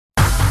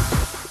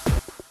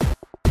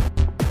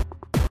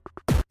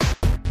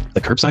The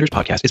Curbsiders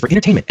podcast is for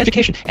entertainment,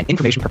 education, and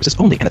information purposes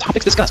only, and the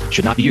topics discussed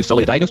should not be used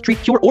solely to diagnose, treat,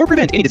 cure, or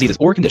prevent any diseases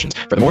or conditions.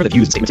 Furthermore, the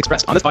views and statements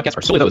expressed on this podcast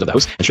are solely those of the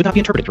host and should not be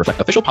interpreted to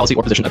reflect official policy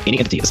or position of any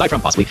entity, aside from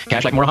possibly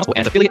Cash Like Memorial Hospital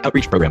and affiliate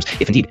outreach programs,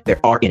 if indeed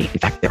there are any. In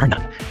fact, there are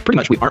none. Pretty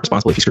much, we aren't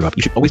responsible if you screw up.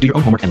 You should always do your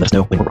own homework and let us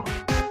know when we're wrong.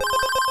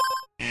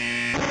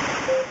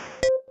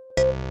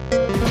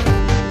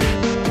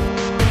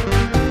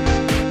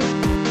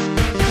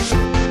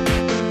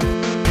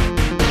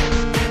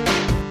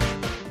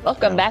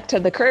 Welcome back to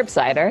the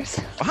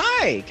Curbsiders.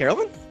 Hi,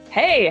 Carolyn.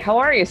 Hey, how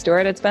are you,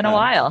 Stuart? It's been a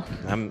while.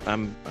 I'm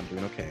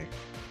doing okay.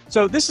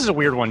 So this is a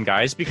weird one,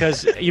 guys,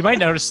 because you might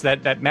notice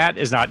that Matt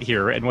is not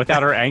here, and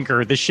without our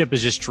anchor, the ship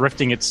is just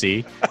drifting at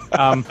sea.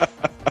 And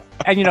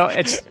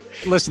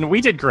listen,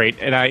 we did great,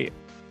 and I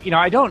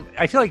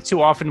feel like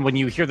too often when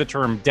you hear the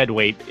term dead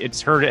weight,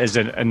 it's heard as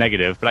a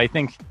negative. But I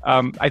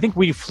think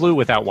we flew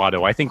without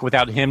Watto. I think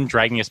without him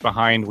dragging us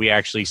behind, we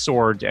actually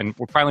soared, and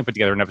we're finally put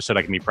together an episode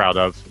I can be proud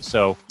of.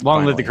 So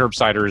long live the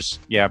Curbsiders.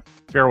 Yeah,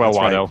 farewell,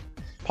 That's Watto. Right.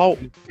 Paul,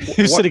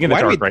 who's sitting in the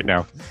dark right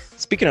now?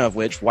 Speaking of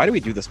which, why do we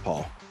do this,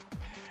 Paul?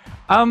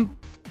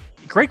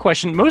 Great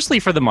question. Mostly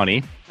for the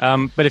money.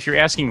 But if you're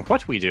asking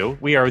what we do,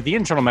 we are the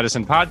Internal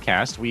Medicine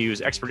Podcast. We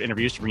use expert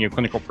interviews to bring you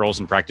clinical pearls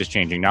and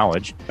practice-changing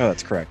knowledge. Oh,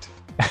 that's correct.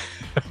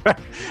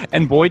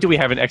 And boy, do we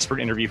have an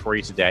expert interview for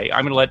you today.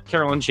 I'm going to let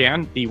Carolyn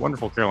Chan, the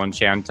wonderful Carolyn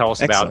Chan, tell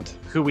us about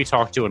who we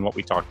talked to and what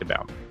we talked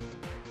about.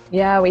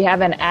 Yeah, we have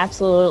an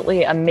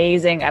absolutely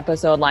amazing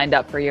episode lined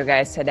up for you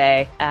guys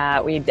today.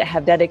 We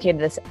have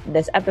dedicated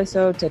this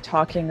episode to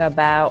talking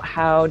about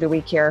how do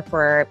we care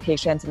for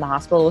patients in the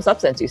hospital with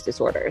substance use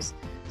disorders.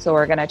 So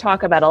we're going to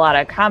talk about a lot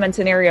of common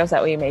scenarios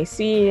that we may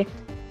see,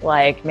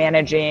 like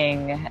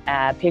managing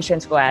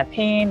patients who have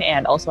pain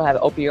and also have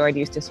opioid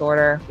use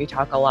disorder. We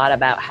talk a lot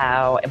about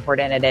how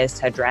important it is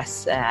to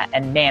address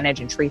and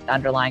manage and treat the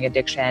underlying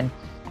addiction,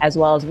 as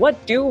well as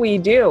what do we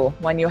do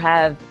when you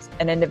have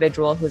an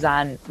individual who's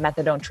on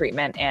methadone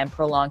treatment and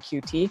prolonged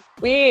QT.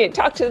 We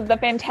talked to the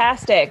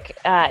fantastic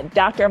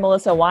Dr.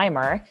 Melissa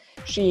Weimer.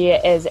 She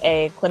is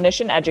a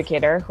clinician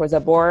educator who is a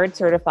board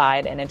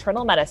certified in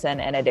internal medicine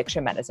and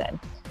addiction medicine.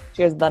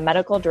 She is the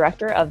medical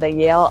director of the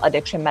Yale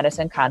Addiction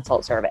Medicine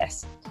Consult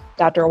Service.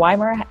 Dr.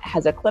 Weimer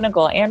has a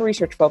clinical and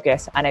research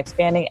focus on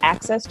expanding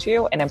access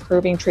to and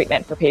improving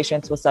treatment for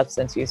patients with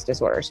substance use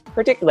disorders,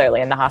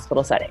 particularly in the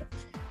hospital setting.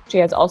 She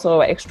is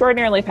also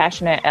extraordinarily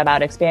passionate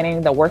about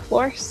expanding the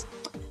workforce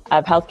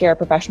of healthcare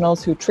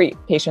professionals who treat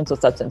patients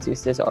with substance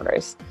use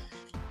disorders.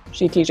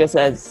 She teaches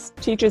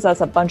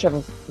us a bunch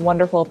of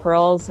wonderful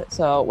pearls.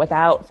 So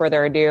without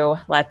further ado,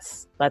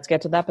 let's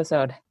get to the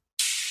episode.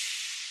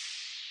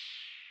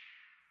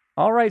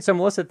 All right. So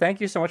Melissa,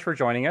 thank you so much for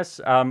joining us.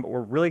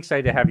 We're really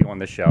excited to have you on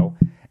the show.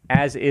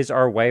 As is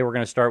our way, we're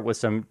going to start with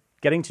some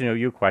getting to know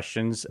you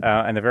questions.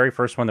 And the very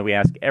first one that we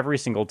ask every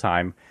single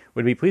time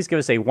would be, please give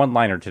us a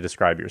one-liner to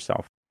describe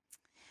yourself.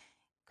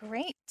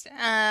 Great.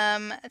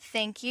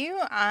 Thank you.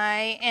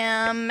 I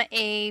am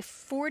a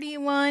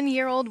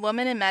 41-year-old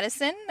woman in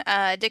medicine,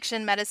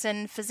 addiction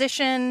medicine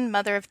physician,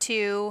 mother of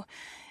two,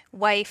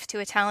 wife to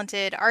a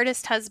talented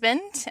artist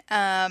husband,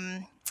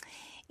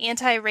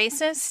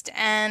 anti-racist,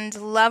 and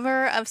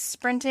lover of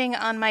sprinting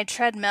on my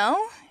treadmill,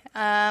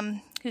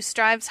 who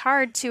strives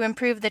hard to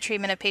improve the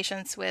treatment of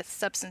patients with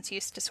substance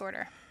use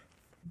disorder.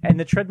 And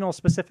the treadmill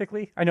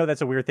specifically? I know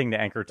that's a weird thing to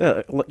anchor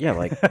to. Yeah,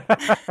 like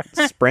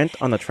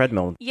sprint on the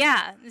treadmill.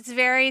 Yeah, it's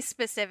very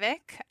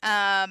specific.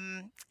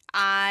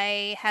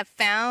 I have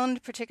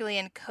found, particularly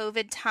in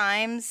COVID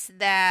times,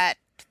 that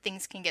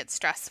things can get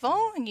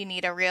stressful and you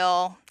need a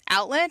real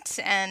outlet.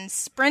 And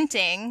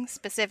sprinting,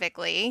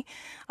 specifically,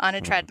 on a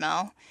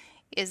treadmill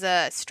is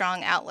a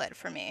strong outlet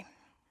for me.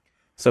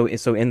 So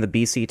in the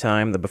BC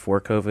time, the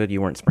before COVID,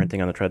 you weren't sprinting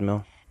on the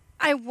treadmill?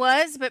 I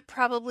was, but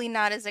probably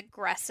not as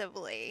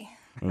aggressively.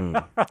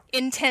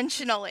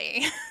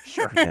 Intentionally.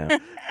 Sure. Yeah.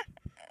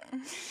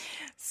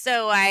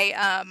 So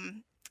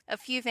a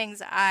few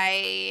things.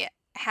 I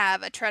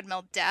have a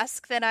treadmill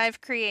desk that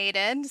I've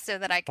created so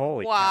that I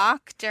can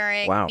walk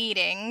during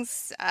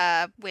meetings,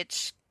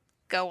 which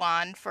go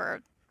on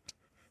for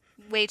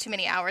way too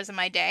many hours of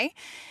my day.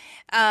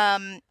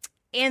 And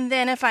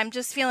then if I'm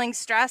just feeling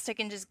stressed, I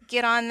can just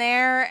get on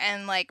there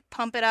and like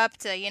pump it up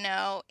to,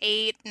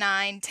 8,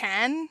 9,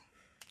 10.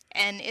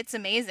 And it's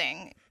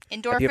amazing.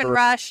 Endorphin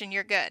rush, and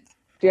you're good.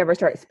 Do you ever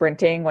start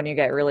sprinting when you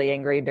get really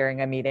angry during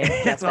a meeting,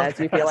 just as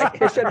you feel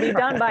like it should be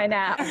done by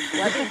now?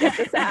 Let's get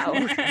this out.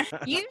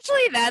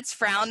 Usually that's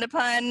frowned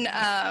upon.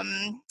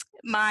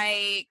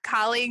 My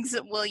colleagues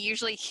will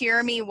usually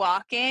hear me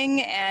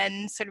walking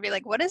and sort of be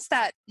like, what is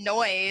that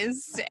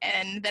noise?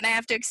 And then I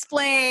have to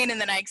explain,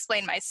 and then I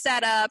explain my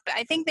setup.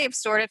 I think they've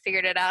sort of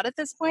figured it out at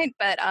this point,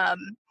 but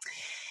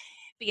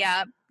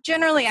yeah,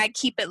 generally I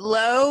keep it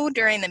low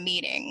during the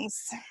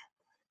meetings.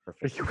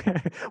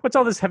 What's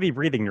all this heavy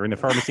breathing during the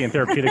pharmacy and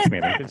therapeutics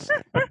meeting?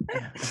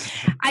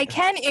 I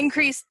can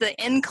increase the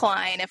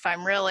incline if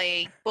I'm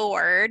really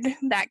bored.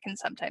 That can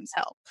sometimes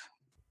help.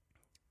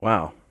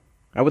 Wow.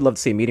 I would love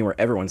to see a meeting where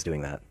everyone's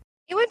doing that.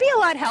 It would be a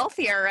lot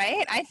healthier,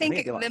 right? I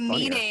think the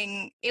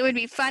meeting, it would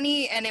be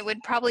funny and it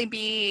would probably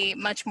be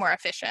much more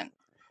efficient.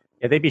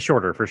 Yeah, they'd be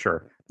shorter for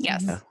sure.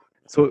 Yes. Yeah.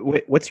 So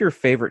what's your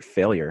favorite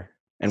failure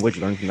and what'd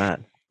you learn from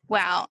that?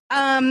 Wow.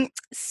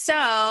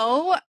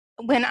 So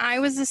when I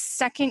was a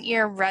second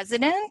year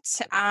resident,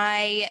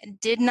 I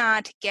did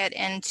not get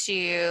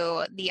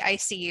into the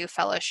ICU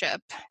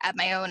fellowship at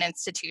my own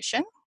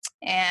institution,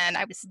 and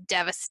I was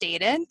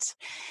devastated.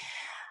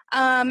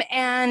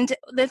 And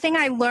the thing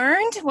I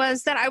learned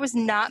was that I was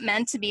not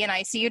meant to be an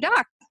ICU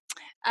doc.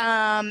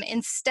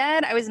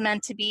 Instead, I was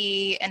meant to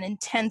be an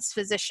intense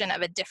physician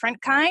of a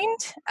different kind.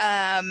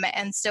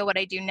 And so what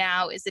I do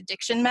now is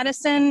addiction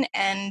medicine.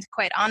 And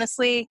quite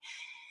honestly,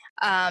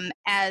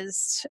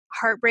 as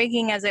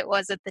heartbreaking as it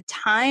was at the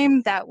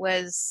time, that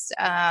was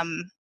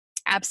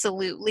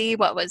absolutely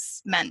what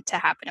was meant to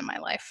happen in my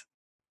life.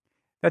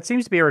 That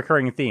seems to be a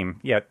recurring theme.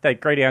 Yeah, that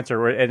great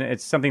answer. And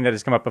it's something that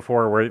has come up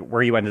before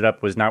where you ended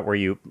up was not where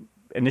you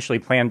initially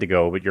planned to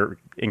go, but you're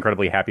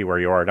incredibly happy where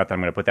you are. Not that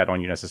I'm going to put that on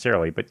you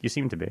necessarily, but you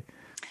seem to be.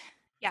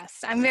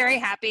 Yes, I'm very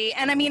happy.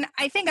 And I mean,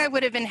 I think I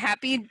would have been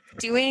happy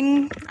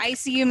doing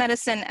ICU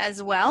medicine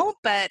as well,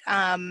 but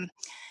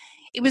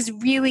it was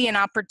really an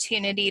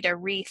opportunity to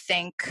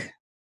rethink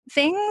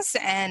things.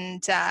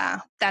 And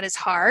that is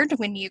hard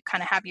when you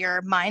kind of have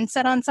your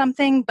mindset on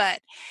something. But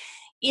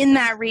in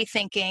that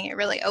rethinking, it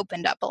really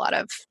opened up a lot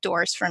of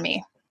doors for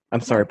me.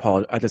 I'm sorry,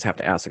 Paul. I just have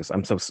to ask this.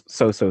 I'm so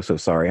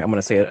sorry. I'm going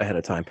to say it ahead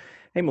of time.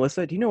 Hey,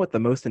 Melissa, do you know what the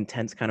most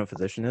intense kind of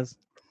physician is?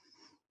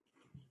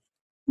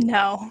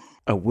 No.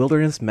 A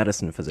wilderness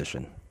medicine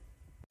physician.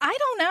 I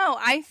don't know.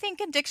 I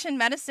think addiction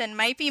medicine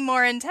might be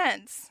more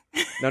intense.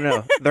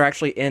 No. They're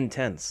actually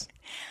intense.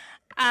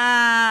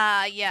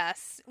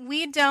 Yes.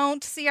 We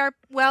don't see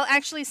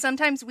actually,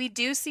 sometimes we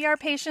do see our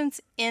patients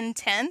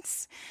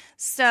intense.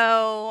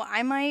 So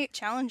I might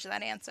challenge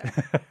that answer.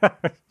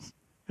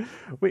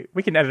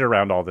 We can edit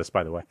around all this,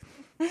 by the way.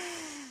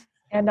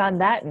 And on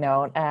that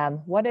note,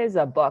 what is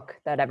a book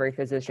that every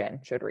physician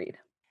should read?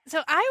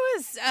 So I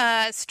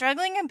was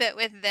struggling a bit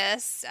with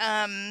this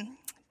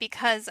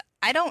because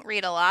I don't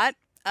read a lot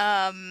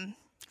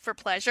for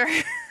pleasure.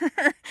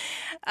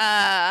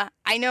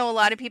 I know a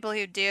lot of people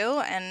who do,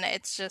 and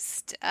it's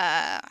just,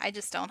 I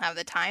just don't have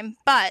the time.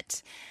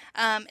 But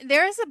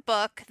there is a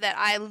book that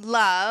I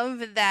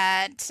love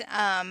that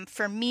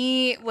for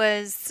me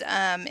was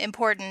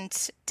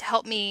important to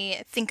help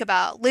me think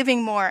about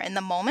living more in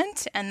the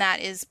moment, and that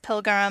is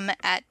Pilgrim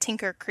at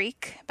Tinker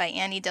Creek by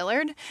Annie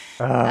Dillard.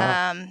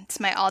 It's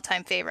my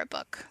all-time favorite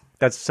book.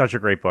 That's such a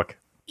great book.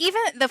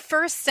 Even the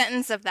first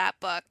sentence of that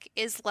book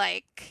is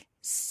like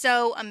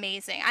so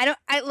amazing.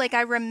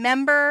 I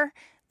remember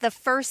the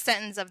first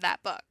sentence of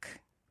that book.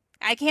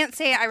 I can't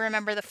say I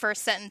remember the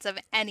first sentence of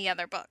any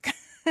other book.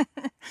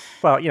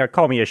 Well,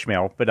 call me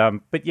Ishmael,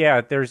 but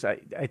yeah, there's I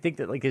think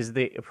that is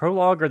the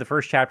prologue or the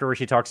first chapter where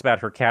she talks about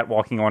her cat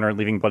walking on her,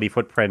 leaving bloody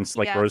footprints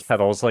like rose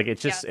petals. Like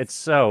it's just it's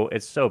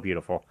so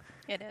beautiful.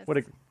 It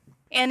is.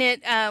 And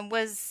it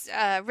was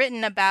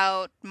written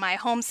about my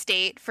home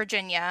state,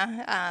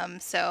 Virginia.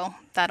 So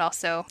that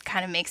also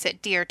kind of makes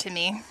it dear to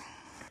me.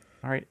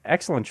 All right.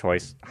 Excellent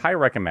choice. High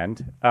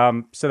recommend.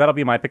 So that'll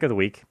be my pick of the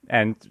week.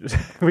 And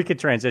we could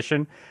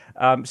transition.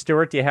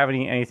 Stuart, do you have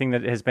anything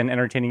that has been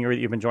entertaining you or that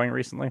you've been enjoying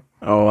recently?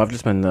 Oh, I've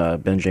just been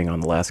binging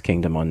on The Last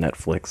Kingdom on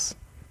Netflix.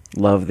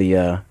 Love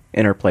the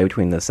interplay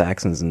between the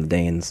Saxons and the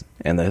Danes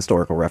and the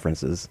historical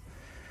references.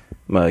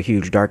 I'm a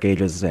huge Dark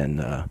Ages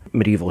and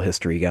medieval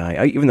history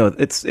guy. Even though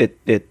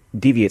it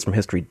deviates from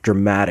history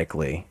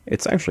dramatically,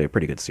 it's actually a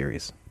pretty good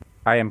series.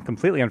 I am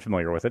completely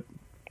unfamiliar with it.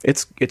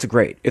 It's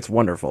great. It's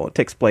wonderful. It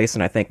takes place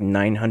in, I think,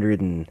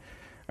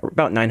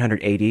 about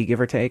 900 AD,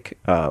 give or take,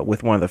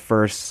 with one of the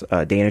first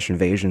Danish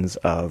invasions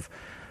of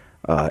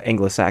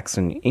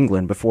Anglo-Saxon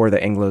England before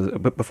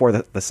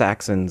the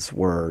Saxons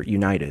were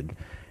united.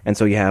 And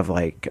so you have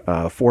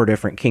four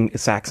different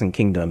Saxon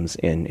kingdoms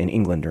in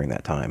England during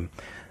that time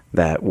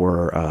that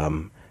were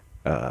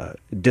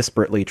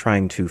disparately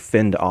trying to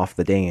fend off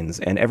the Danes,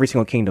 and every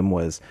single kingdom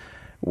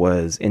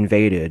was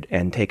invaded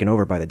and taken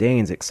over by the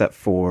Danes except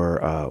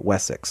for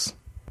Wessex.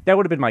 That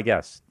would have been my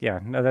guess. Yeah.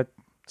 No,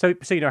 so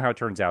you know how it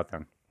turns out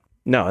then.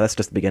 No, that's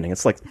just the beginning.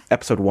 It's like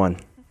episode 1.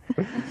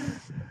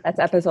 That's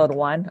episode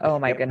 1? Oh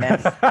my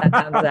goodness. That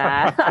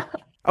sounds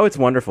Oh, it's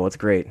wonderful. It's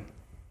great.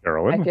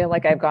 I feel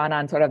like I've gone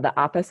on sort of the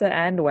opposite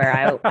end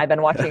where I've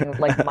been watching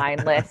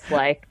mindless,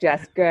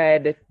 just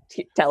good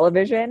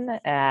television.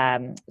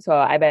 So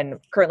I've been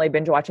currently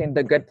binge watching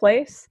The Good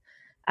Place.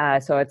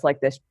 So it's like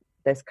this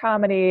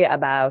comedy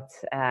about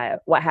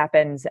what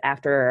happens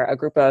after a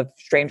group of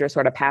strangers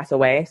sort of pass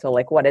away. So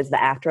what is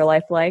the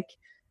afterlife like?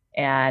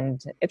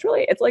 And it's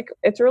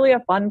really a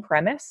fun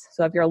premise.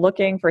 So if you're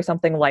looking for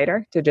something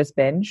lighter to just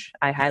binge,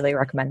 I highly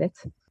recommend it.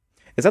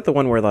 Is that the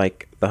one where the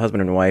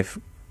husband and wife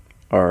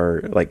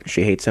are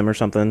she hates him or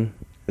something?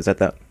 Is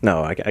that?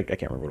 No, I can't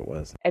remember what it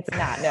was. It's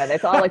not. No,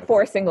 it's all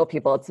 4 single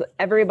people. It's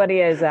everybody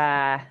is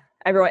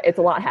everyone. It's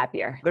a lot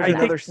happier. There's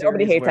another series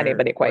nobody hates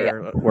anybody quite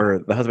yet. Where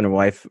the husband and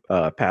wife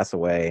pass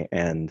away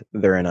and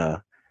they're in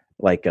a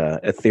like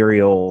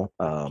ethereal,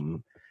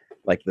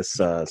 like this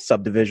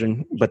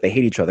subdivision, but they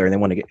hate each other and they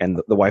want to get,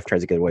 and the wife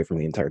tries to get away from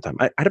the entire time.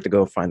 I'd have to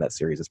go find that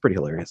series. It's pretty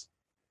hilarious.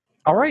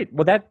 All right.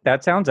 Well,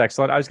 that sounds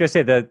excellent. I was going to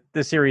say that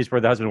the series where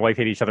the husband and wife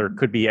hate each other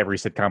could be every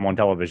sitcom on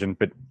television,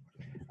 but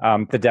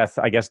the death,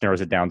 I guess,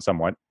 narrows it down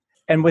somewhat.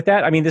 And with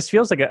that, I mean, this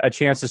feels like a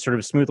chance to sort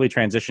of smoothly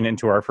transition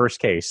into our first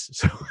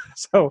case.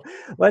 So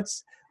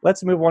let's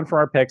move on from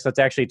our picks. Let's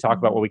actually talk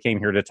about what we came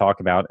here to talk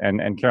about.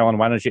 And Carolyn,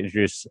 why don't you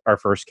introduce our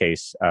first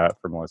case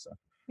for Melissa?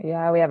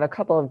 Yeah, we have a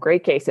couple of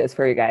great cases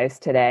for you guys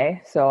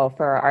today. So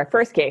for our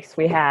first case,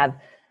 we have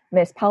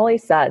Miss Polly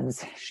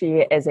Sudds.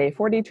 She is a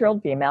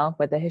 42-year-old female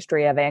with a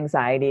history of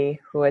anxiety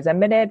who was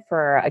admitted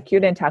for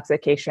acute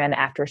intoxication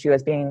after she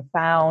was being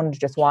found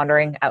just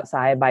wandering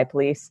outside by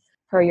police.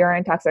 Her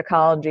urine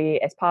toxicology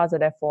is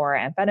positive for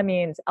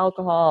amphetamines,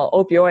 alcohol,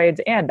 opioids,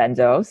 and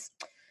benzos.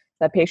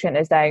 The patient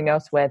is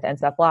diagnosed with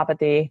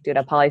encephalopathy due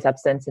to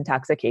polysubstance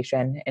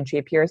intoxication, and she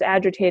appears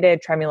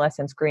agitated, tremulous,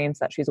 and screams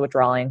that she's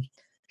withdrawing.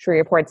 She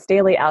reports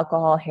daily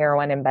alcohol,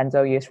 heroin, and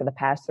benzo use for the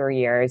past 3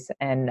 years.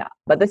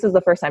 But this is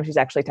the first time she's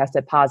actually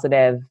tested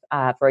positive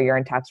for a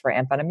urine tox for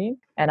amphetamine.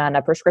 And on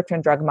a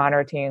prescription drug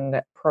monitoring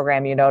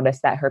program, you notice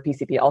that her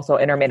PCP also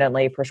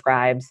intermittently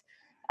prescribes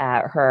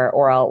her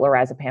oral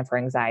lorazepam for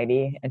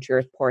anxiety, and she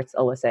reports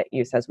illicit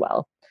use as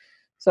well.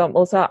 So,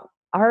 Melissa,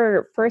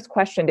 our first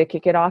question to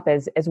kick it off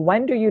is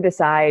when do you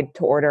decide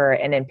to order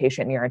an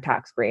inpatient urine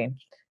tox screen?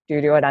 Do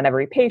you do it on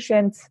every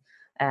patient?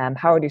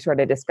 How would you sort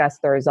of discuss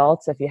the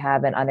results if you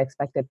have an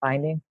unexpected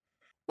finding?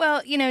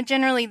 Well,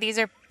 generally these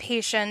are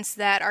patients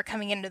that are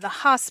coming into the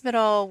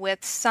hospital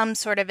with some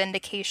sort of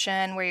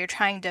indication where you're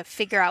trying to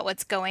figure out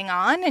what's going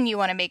on and you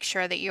want to make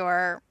sure that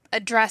you're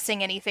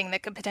addressing anything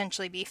that could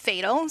potentially be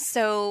fatal.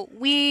 So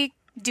we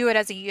do it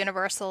as a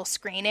universal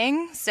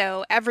screening.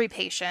 So every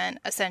patient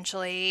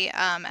essentially,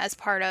 as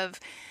part of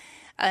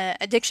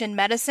addiction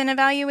medicine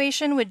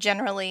evaluation, would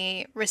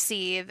generally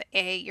receive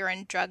a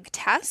urine drug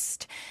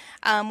test.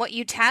 What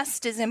you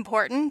test is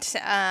important.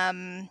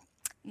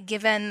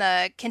 Given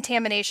the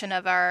contamination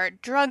of our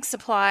drug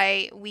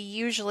supply, we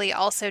usually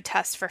also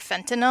test for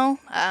fentanyl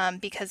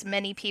because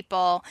many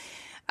people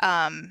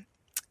are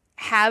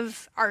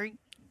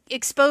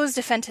exposed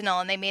to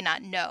fentanyl and they may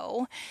not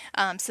know.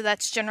 So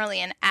that's generally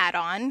an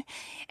add-on.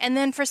 And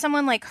then for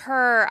someone like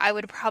her, I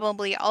would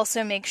probably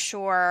also make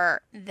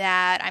sure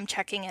that I'm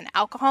checking an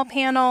alcohol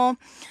panel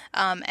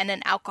and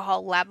an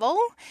alcohol level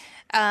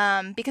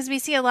because we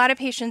see a lot of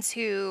patients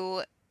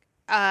who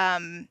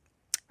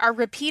are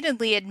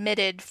repeatedly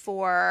admitted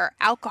for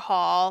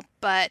alcohol,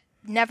 but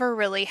never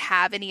really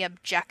have any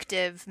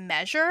objective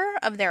measure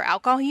of their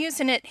alcohol use.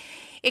 And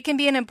it can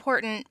be an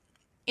important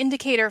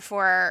indicator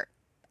for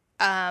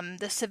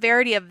the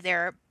severity of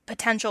their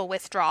potential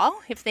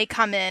withdrawal. If they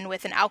come in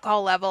with an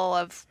alcohol level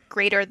of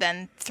greater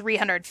than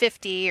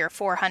 350 or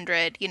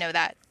 400,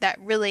 that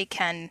really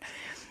can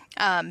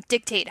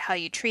dictate how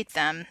you treat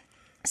them.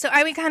 So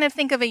I would kind of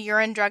think of a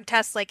urine drug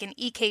test like an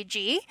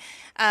EKG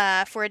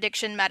for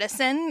addiction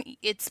medicine.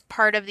 It's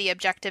part of the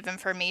objective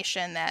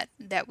information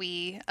that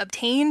we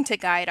obtain to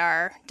guide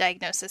our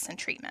diagnosis and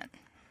treatment.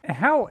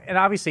 And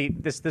obviously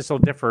this will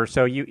differ.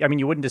 So you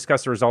wouldn't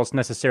discuss the results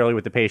necessarily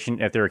with the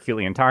patient if they're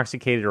acutely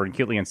intoxicated or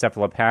acutely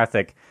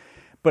encephalopathic.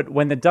 But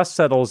when the dust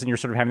settles and you're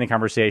sort of having the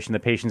conversation, the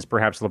patient's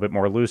perhaps a little bit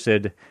more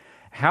lucid.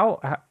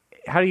 How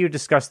do you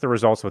discuss the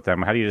results with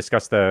them? How do you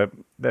discuss the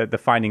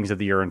findings of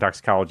the urine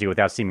toxicology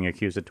without seeming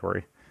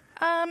accusatory?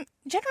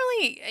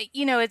 Generally,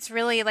 it's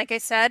really, like I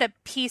said, a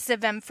piece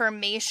of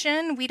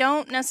information. We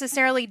don't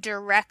necessarily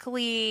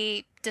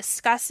directly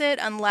discuss it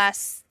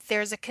unless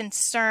there's a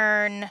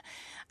concern,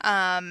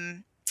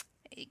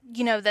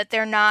 that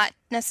they're not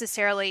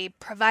necessarily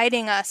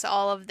providing us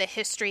all of the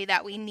history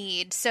that we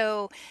need.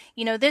 So,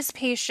 this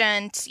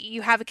patient,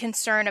 you have a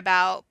concern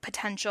about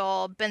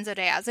potential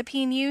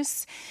benzodiazepine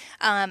use,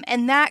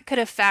 and that could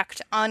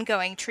affect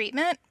ongoing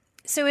treatment.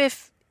 So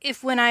if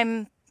when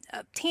I'm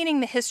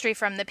obtaining the history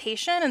from the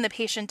patient and the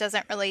patient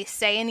doesn't really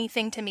say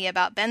anything to me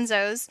about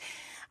benzos,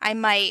 I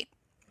might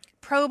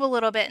probe a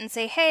little bit and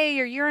say, hey,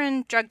 your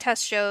urine drug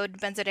test showed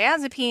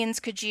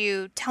benzodiazepines. Could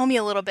you tell me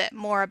a little bit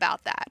more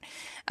about that?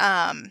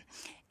 And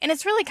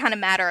it's really kind of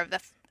matter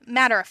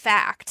of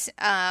fact.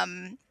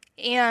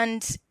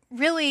 And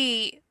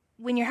really,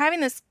 when you're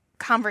having this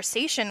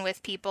conversation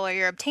with people or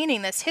you're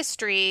obtaining this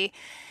history,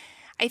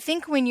 I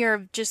think when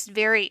you're just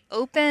very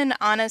open,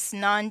 honest,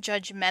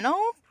 non-judgmental,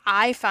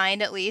 I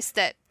find at least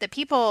that the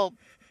people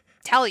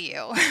tell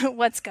you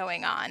what's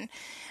going on.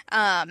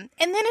 And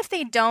then if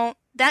they don't,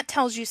 that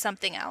tells you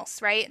something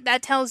else, right?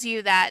 That tells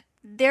you that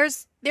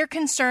they're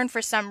concerned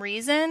for some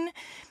reason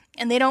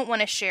and they don't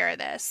want to share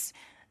this.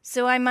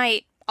 So I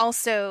might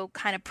also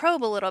kind of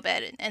probe a little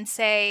bit and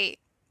say,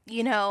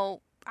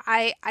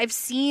 I've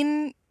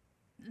seen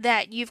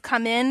that you've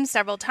come in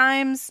several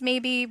times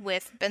maybe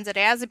with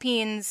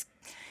benzodiazepines.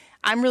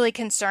 I'm really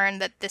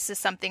concerned that this is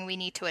something we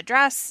need to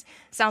address.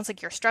 Sounds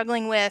like you're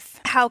struggling with.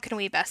 How can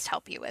we best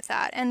help you with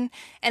that? And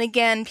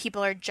again,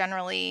 people are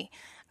generally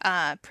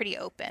pretty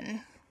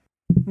open.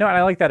 No, and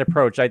I like that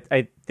approach. I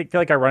feel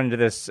like I run into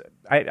this.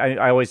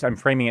 I'm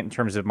framing it in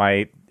terms of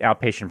my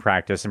outpatient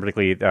practice, and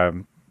particularly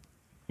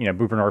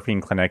buprenorphine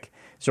clinic.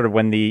 Sort of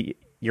when the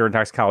urine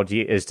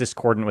toxicology is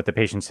discordant with the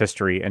patient's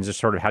history, and just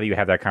sort of how do you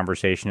have that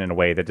conversation in a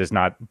way that does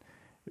not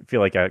feel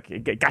like a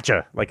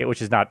gotcha,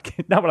 which is not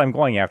what I'm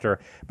going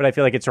after. But I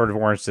feel like it sort of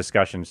warrants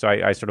discussion. So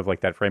I sort of like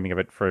that framing of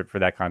it for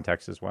that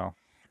context as well.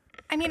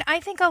 I mean, I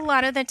think a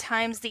lot of the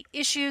times the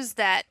issues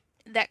that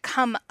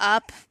come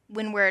up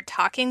when we're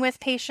talking with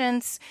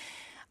patients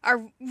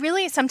are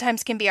really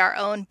sometimes can be our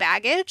own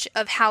baggage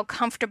of how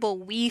comfortable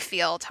we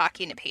feel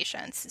talking to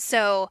patients.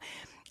 So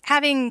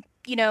having,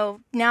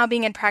 now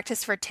being in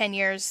practice for 10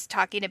 years,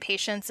 talking to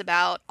patients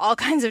about all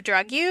kinds of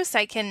drug use,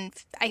 I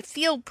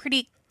feel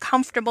pretty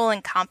comfortable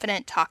and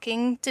confident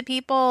talking to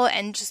people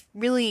and just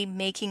really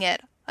making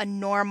it a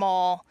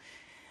normative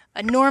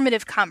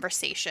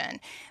conversation.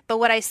 But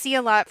what I see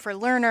a lot for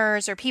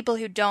learners or people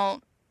who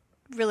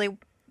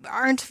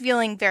aren't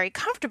feeling very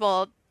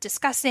comfortable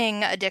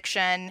discussing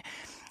addiction,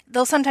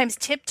 they'll sometimes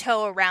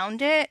tiptoe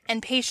around it,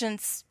 and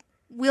patients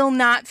will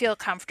not feel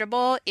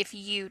comfortable if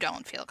you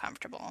don't feel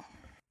comfortable.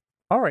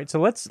 All right, so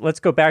let's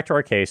go back to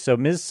our case. So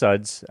Ms.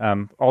 Suds,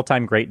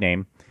 all-time great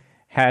name,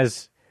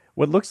 has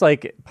what looks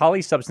like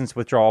polysubstance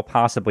withdrawal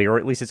possibly, or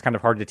at least it's kind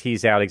of hard to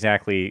tease out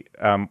exactly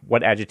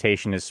what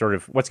agitation is sort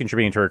of, what's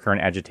contributing to her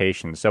current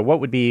agitation. So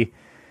what would be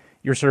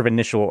your sort of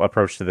initial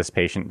approach to this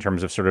patient in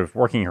terms of sort of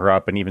working her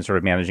up and even sort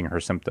of managing her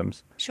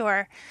symptoms?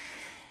 Sure.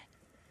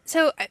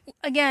 So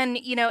again,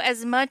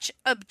 as much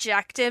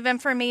objective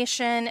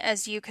information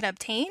as you can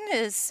obtain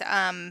is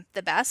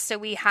the best. So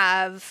we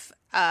have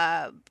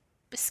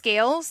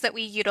scales that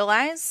we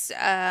utilize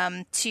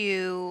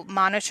to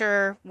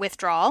monitor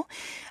withdrawal.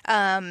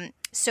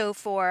 So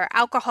for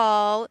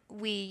alcohol,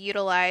 we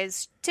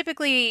utilize,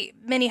 typically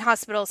many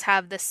hospitals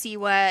have the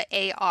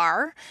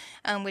CEWA-AR,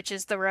 which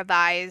is the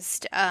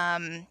revised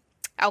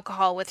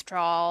alcohol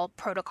withdrawal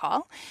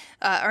protocol,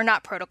 or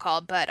not protocol,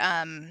 but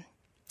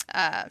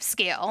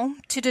scale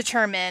to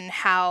determine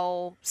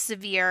how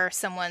severe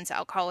someone's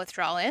alcohol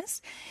withdrawal is.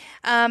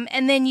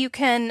 And then you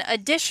can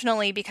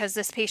additionally, because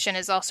this patient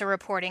is also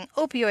reporting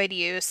opioid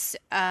use,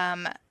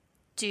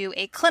 do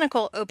a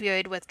clinical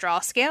opioid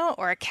withdrawal scale,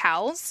 or a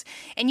COWS,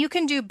 and you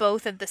can do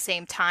both at the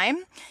same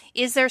time.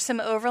 Is there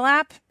some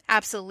overlap?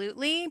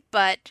 Absolutely,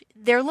 but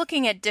they're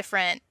looking at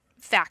different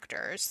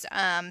factors.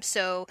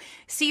 So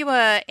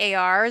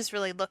CEWA-AR is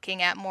really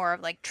looking at more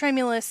of like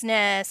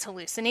tremulousness,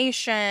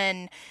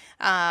 hallucination,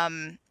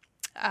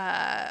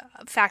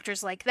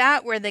 factors like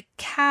that, where the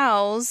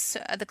COWS,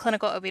 the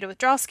clinical opioid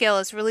withdrawal scale,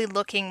 is really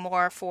looking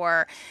more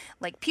for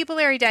like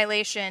pupillary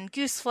dilation,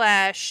 goose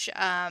flesh,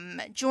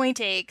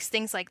 joint aches,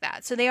 things like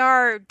that. So they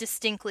are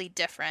distinctly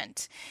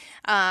different.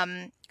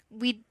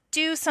 We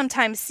do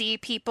sometimes see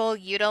people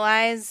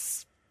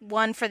utilize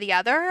one for the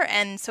other,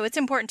 and so it's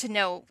important to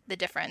know the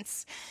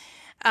difference.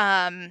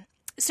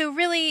 So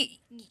really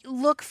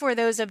look for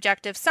those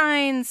objective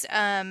signs.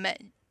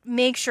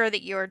 Make sure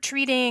that you're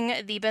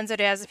treating the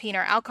benzodiazepine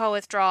or alcohol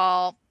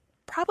withdrawal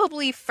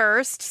probably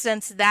first,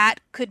 since that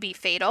could be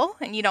fatal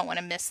and you don't want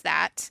to miss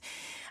that.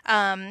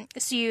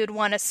 So you'd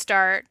want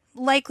to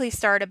likely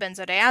start a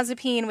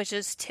benzodiazepine, which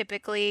is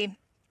typically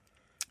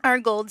our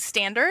gold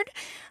standard.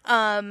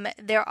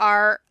 There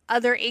are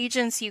other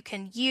agents you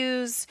can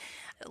use,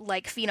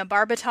 like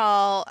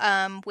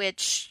phenobarbital,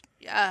 which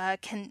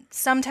can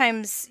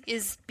sometimes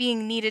is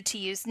being needed to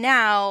use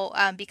now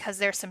because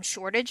there's some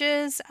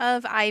shortages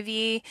of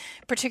IV,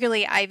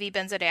 particularly IV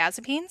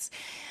benzodiazepines.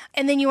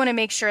 And then you want to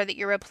make sure that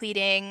you're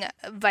repleting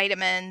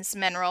vitamins,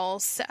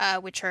 minerals,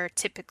 which are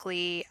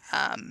typically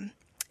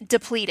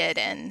depleted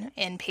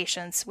in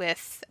patients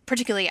with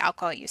particularly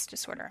alcohol use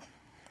disorder.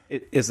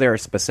 Is there a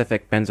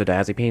specific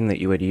benzodiazepine that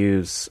you would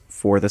use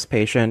for this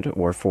patient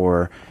or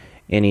for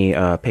any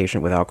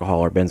patient with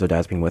alcohol or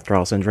benzodiazepine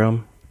withdrawal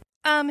syndrome?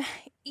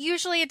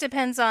 Usually it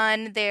depends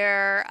on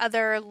their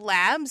other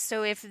labs.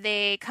 So if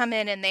they come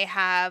in and they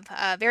have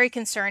very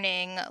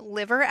concerning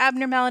liver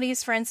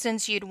abnormalities, for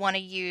instance, you'd want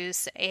to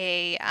use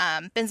a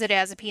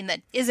benzodiazepine that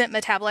isn't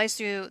metabolized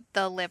through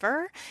the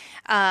liver.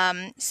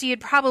 So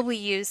you'd probably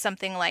use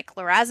something like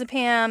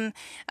lorazepam.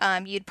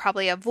 You'd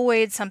probably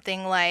avoid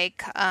something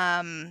like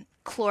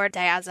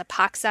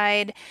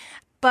chlordiazepoxide.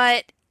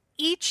 But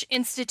each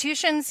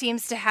institution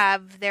seems to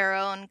have their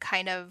own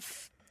kind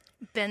of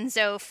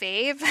benzo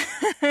fave,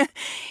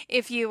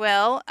 if you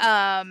will.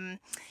 And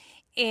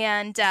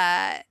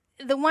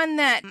the one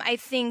that I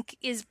think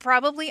is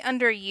probably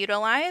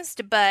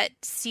underutilized but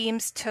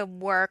seems to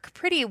work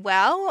pretty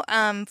well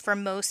for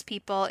most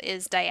people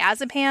is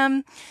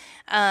diazepam.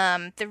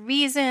 The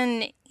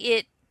reason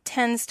it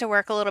tends to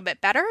work a little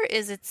bit better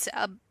is it's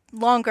a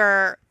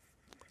longer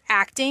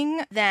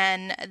acting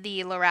than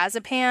the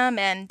lorazepam,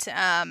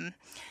 and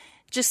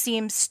just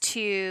seems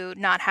to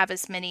not have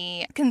as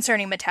many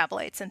concerning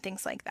metabolites and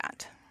things like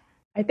that.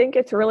 I think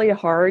it's really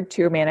hard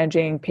to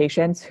managing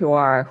patients who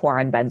are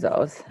on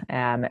benzos,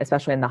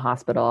 especially in the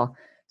hospital.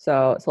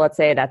 So let's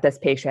say that this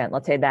patient,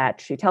 let's say that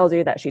she tells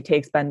you that she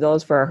takes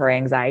benzos for her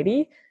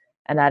anxiety,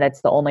 and that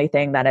it's the only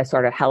thing that has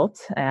sort of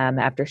helped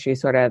after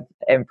she's sort of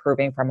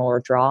improving from a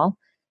withdrawal.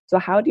 So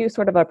how do you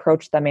sort of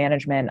approach the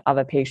management of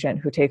a patient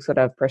who takes sort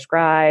of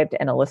prescribed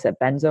and illicit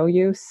benzo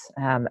use,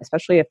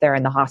 especially if they're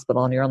in the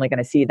hospital and you're only going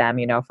to see them,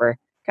 for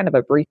kind of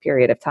a brief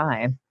period of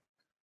time?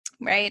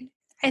 Right.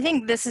 I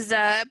think this is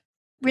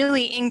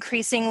really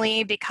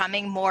increasingly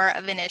becoming more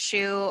of an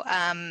issue.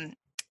 At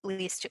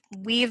least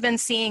we've been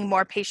seeing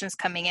more patients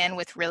coming in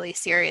with really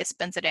serious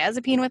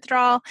benzodiazepine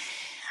withdrawal.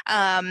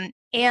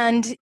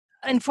 And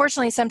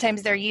unfortunately,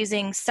 sometimes they're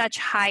using such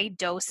high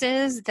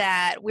doses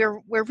that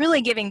we're really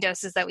giving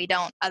doses that we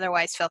don't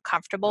otherwise feel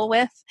comfortable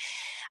with.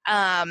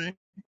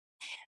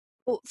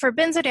 For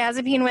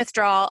benzodiazepine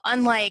withdrawal,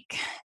 unlike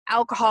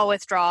alcohol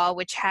withdrawal,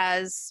 which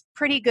has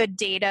pretty good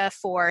data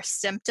for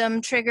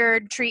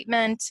symptom-triggered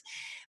treatment,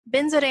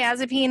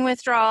 benzodiazepine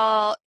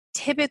withdrawal,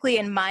 typically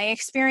in my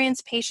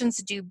experience, patients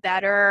do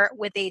better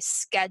with a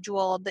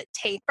scheduled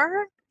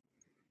taper.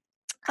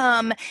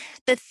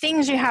 The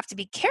things you have to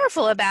be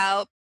careful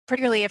about,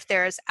 particularly if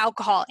there's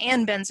alcohol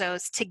and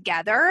benzos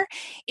together,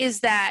 is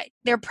that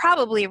they're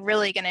probably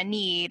really going to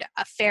need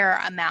a fair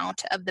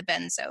amount of the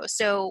benzo.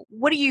 So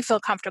what do you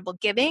feel comfortable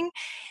giving?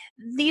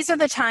 These are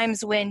the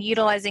times when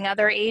utilizing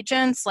other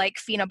agents like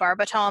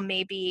phenobarbital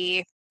may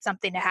be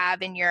something to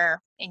have in your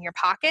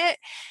pocket.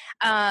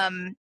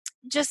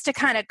 Just to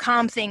kind of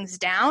calm things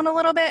down a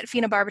little bit.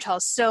 Phenobarbital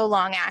is so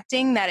long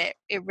acting that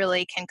it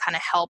really can kind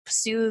of help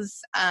soothe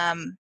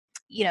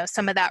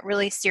some of that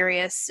really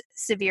serious,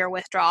 severe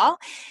withdrawal.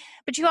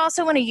 But you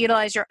also want to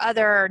utilize your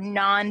other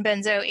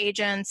non-benzo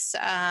agents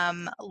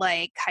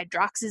like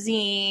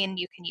hydroxyzine.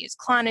 You can use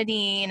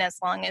clonidine as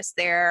long as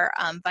their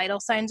vital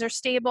signs are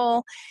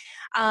stable.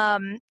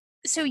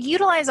 So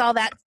utilize all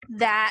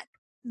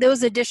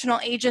those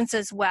additional agents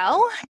as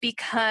well,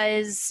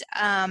 because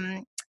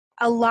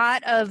a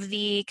lot of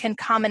the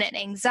concomitant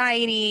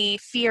anxiety,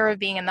 fear of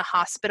being in the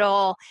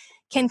hospital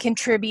can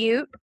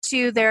contribute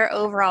to their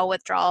overall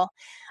withdrawal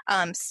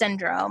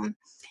syndrome.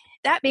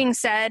 That being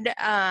said,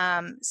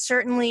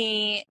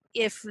 certainly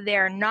if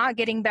they're not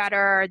getting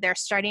better, they're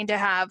starting to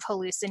have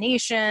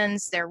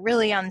hallucinations, they're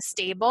really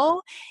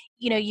unstable,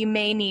 you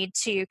may need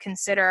to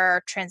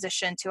consider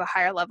transition to a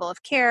higher level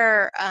of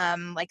care,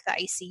 like the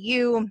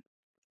ICU,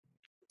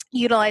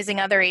 utilizing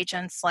other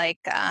agents like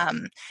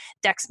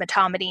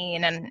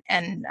dexmedetomidine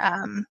and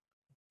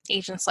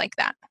agents like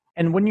that.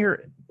 And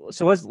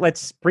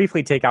let's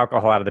briefly take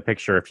alcohol out of the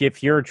picture.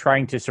 If you're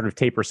trying to sort of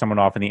taper someone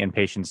off in the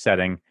inpatient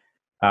setting,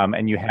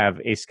 and you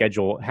have a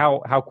schedule,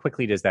 how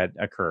quickly does that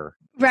occur?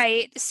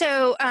 Right.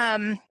 So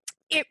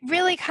it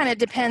really kind of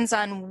depends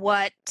on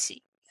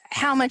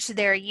how much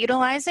they're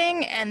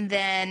utilizing, and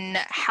then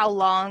how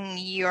long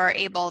you're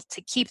able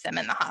to keep them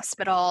in the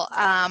hospital.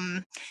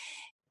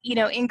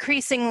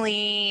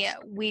 Increasingly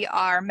we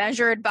are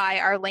measured by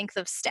our length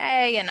of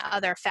stay and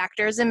other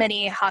factors, and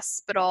many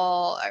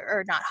hospital,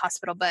 or not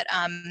hospital, but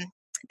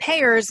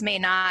payers may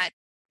not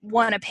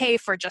want to pay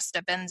for just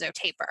a benzo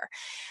taper.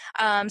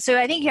 So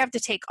I think you have to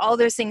take all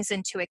those things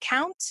into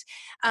account.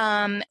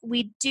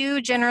 We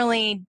do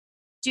generally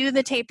do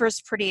the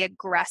tapers pretty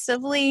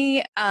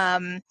aggressively.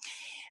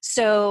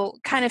 So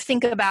kind of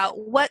think about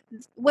what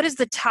is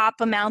the top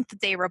amount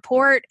that they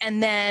report,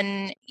 and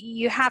then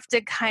you have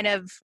to kind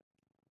of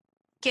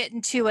get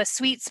into a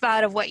sweet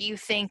spot of what you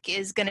think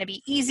is going to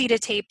be easy to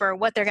taper,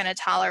 what they're going to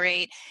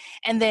tolerate.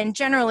 And then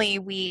generally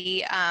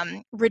we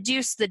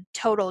reduce the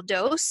total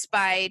dose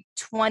by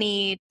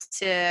 20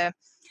 to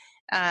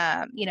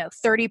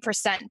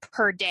 30%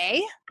 per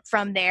day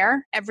from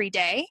there every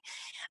day.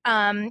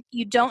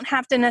 You don't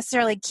have to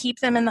necessarily keep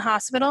them in the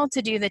hospital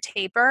to do the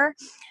taper,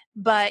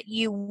 but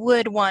you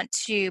would want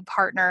to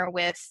partner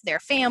with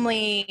their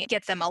family,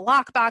 get them a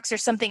lockbox or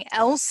something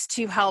else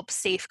to help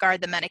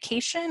safeguard the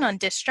medication on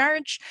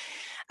discharge.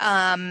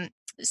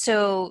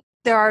 So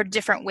there are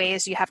different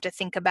ways you have to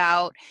think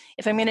about,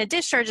 if I'm going to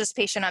discharge this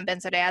patient on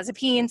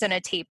benzodiazepines and a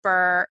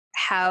taper,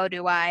 how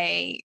do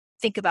I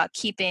think about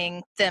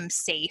keeping them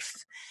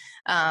safe?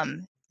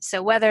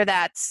 So whether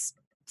that's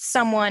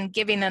someone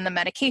giving them the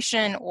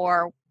medication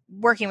or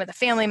working with a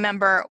family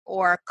member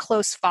or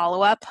close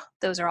follow-up,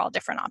 those are all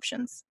different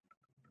options.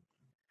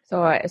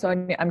 So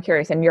I'm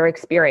curious, in your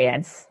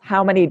experience,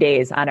 how many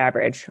days on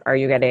average are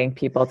you getting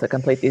people to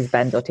complete these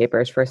benzo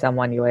tapers for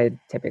someone you would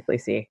typically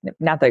see?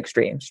 Not the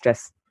extremes,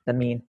 just the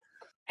mean.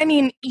 I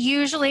mean,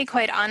 usually,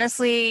 quite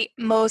honestly,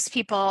 most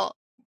people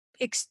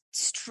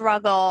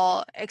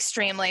struggle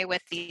extremely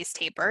with these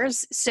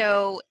tapers.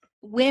 So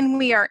when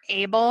we are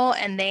able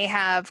and they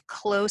have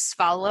close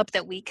follow-up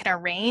that we can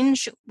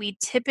arrange, we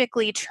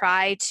typically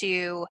try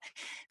to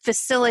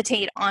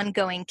facilitate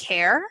ongoing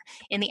care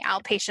in the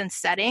outpatient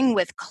setting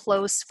with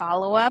close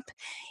follow-up.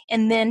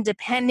 And then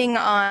depending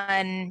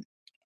on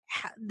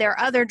their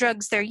other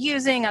drugs they're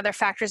using, other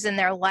factors in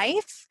their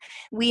life,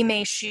 we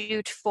may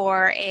shoot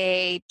for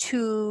a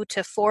 2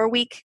 to 4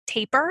 week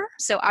taper.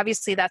 So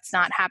obviously that's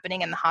not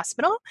happening in the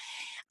hospital.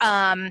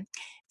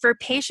 for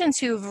patients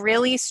who've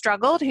really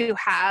struggled, who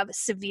have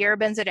severe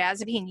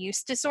benzodiazepine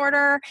use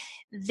disorder,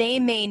 they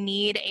may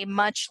need a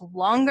much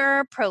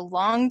longer,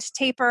 prolonged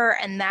taper,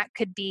 and that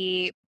could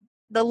be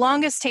the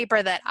longest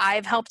taper that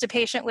I've helped a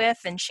patient with,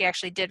 and she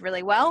actually did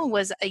really well,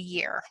 was a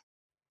year.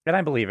 And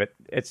I believe it.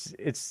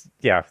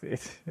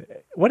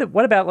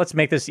 What about, let's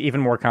make this even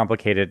more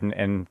complicated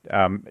and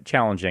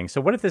challenging.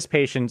 So what if this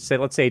patient, say,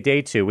 let's say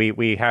day 2,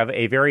 we have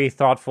a very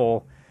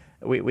thoughtful,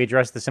 we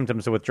address the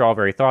symptoms of withdrawal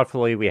very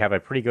thoughtfully. We have a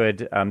pretty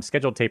good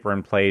scheduled taper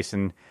in place.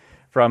 And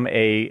from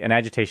an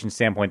agitation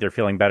standpoint, they're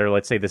feeling better.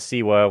 Let's say the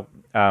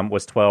CWA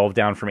was 12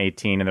 down from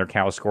 18 and their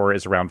COW score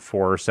is around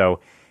 4.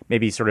 So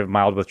maybe sort of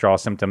mild withdrawal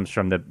symptoms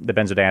from the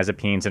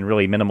benzodiazepines and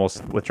really minimal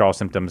withdrawal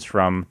symptoms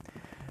from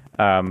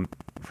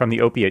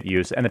the opiate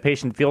use, and the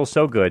patient feels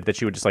so good that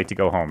she would just like to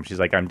go home. She's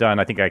like, I'm done.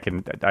 I think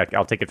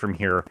I'll take it from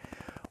here.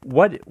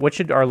 What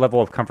should our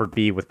level of comfort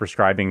be with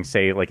prescribing,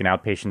 say, like an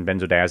outpatient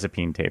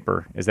benzodiazepine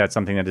taper? Is that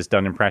something that is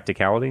done in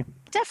practicality?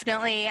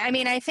 Definitely. I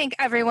mean, I think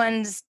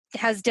everyone's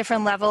has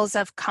different levels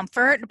of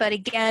comfort, but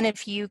again,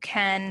 if you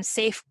can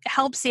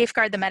help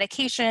safeguard the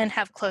medication,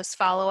 have close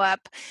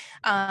follow-up,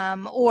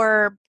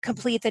 or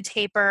complete the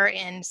taper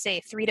in, say,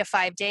 3 to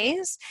 5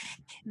 days,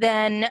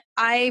 then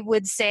I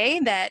would say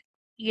that,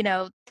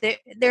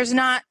 there's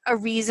not a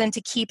reason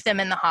to keep them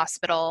in the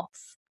hospital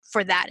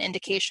for that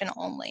indication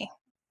only.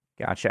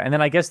 Gotcha. And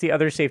then I guess the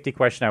other safety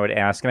question I would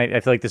ask, and I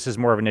feel like this is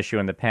more of an issue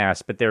in the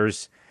past, but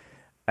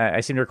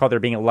I seem to recall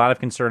there being a lot of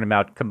concern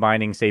about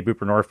combining, say,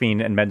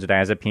 buprenorphine and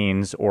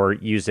benzodiazepines, or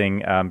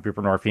using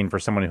buprenorphine for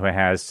someone who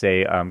has,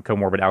 say,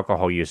 comorbid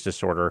alcohol use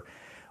disorder.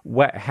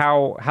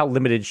 How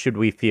limited should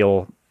we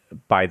feel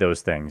by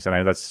those things? And I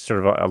know that's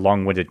sort of a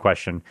long-winded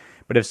question,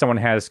 but if someone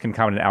has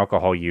concomitant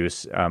alcohol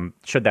use,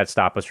 should that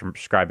stop us from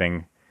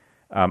prescribing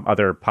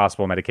other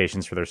possible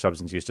medications for their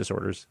substance use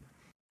disorders?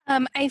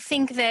 I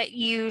think that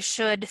you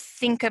should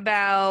think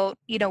about,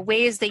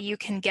 ways that you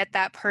can get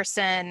that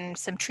person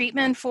some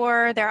treatment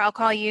for their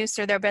alcohol use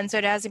or their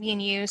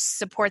benzodiazepine use,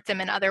 support them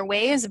in other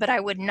ways, but I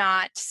would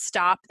not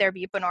stop their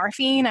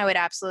buprenorphine. I would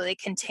absolutely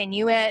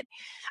continue it,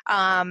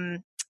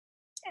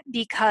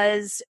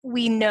 because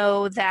we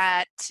know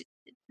that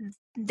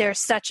there's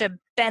such a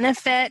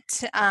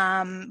benefit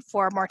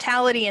for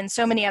mortality and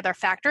so many other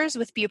factors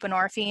with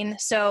buprenorphine.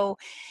 So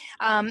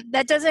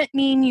that doesn't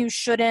mean you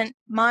shouldn't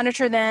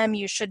monitor them.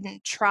 You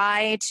shouldn't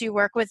try to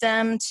work with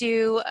them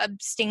to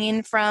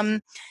abstain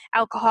from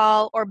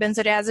alcohol or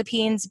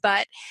benzodiazepines,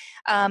 but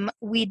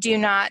we do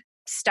not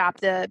stop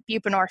the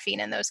buprenorphine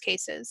in those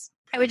cases.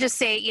 I would just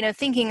say,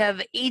 thinking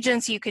of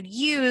agents you could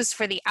use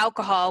for the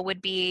alcohol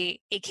would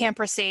be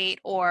acamprosate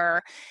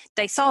or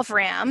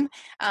disulfiram.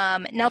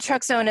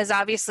 Naltrexone is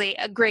obviously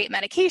a great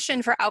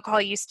medication for alcohol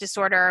use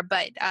disorder,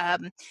 but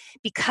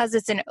because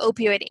it's an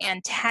opioid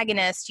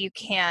antagonist, you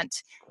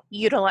can't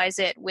utilize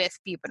it with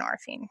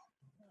buprenorphine.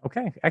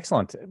 Okay,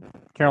 excellent.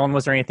 Carolyn,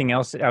 was there anything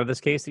else out of this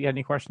case that you had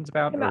any questions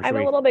about? I'm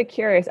a little bit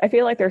curious. I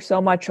feel like there's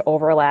so much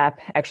overlap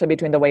actually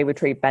between the way we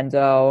treat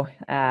benzo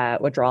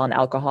withdrawal and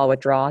alcohol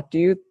withdrawal.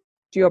 Do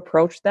you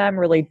approach them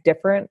truly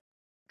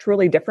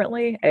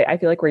differently? I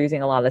feel like we're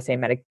using a lot of the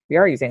same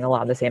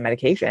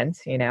medications,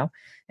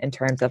 in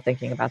terms of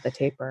thinking about the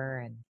taper.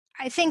 And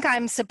I think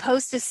I'm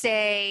supposed to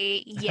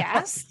say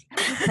yes,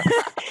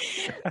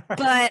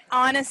 but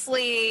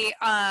honestly,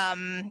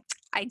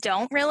 I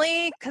don't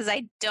really, because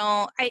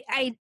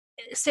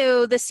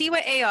so the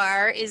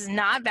CWA-AR is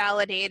not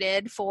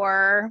validated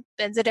for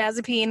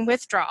benzodiazepine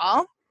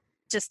withdrawal,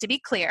 just to be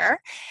clear.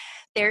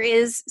 There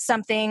is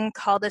something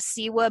called a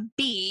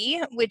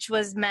CWA-B, which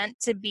was meant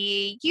to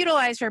be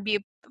utilized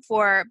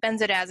for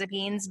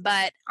benzodiazepines,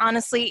 but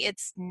honestly,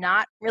 it's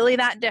not really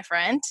that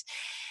different.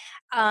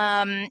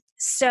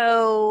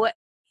 So,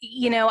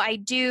 I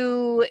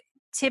do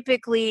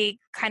typically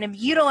kind of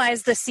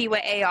utilize the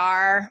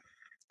CWA-AR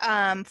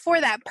for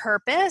that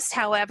purpose.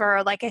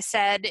 However, like I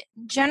said,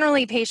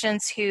 generally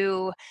patients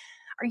who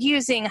are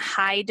using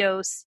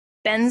high-dose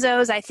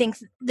benzos, I think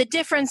the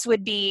difference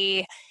would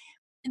be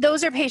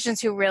those are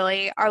patients who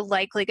really are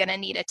likely going to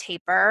need a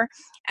taper,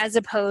 a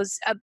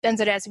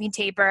benzodiazepine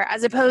taper,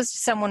 as opposed to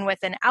someone with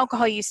an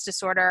alcohol use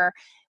disorder.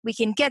 We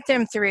can get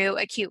them through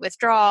acute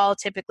withdrawal,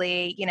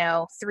 typically,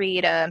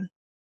 3 to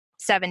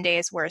 7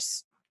 days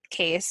worst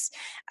case.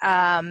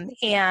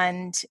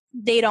 And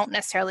they don't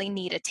necessarily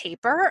need a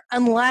taper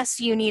unless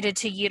you needed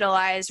to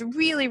utilize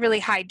really, really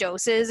high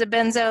doses of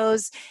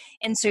benzos.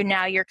 And so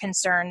now you're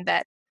concerned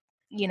that,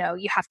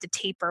 you have to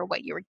taper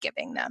what you were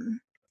giving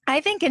them. I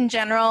think in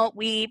general,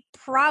 we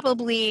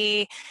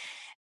probably,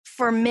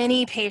 for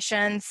many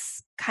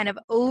patients, kind of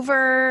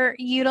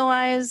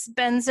overutilize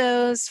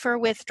benzos for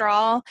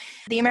withdrawal.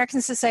 The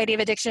American Society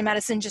of Addiction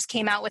Medicine just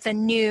came out with a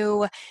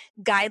new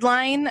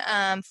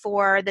guideline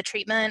for the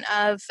treatment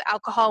of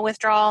alcohol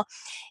withdrawal.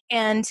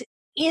 And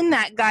in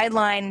that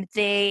guideline,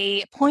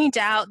 they point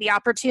out the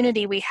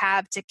opportunity we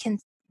have to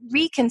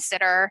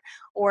reconsider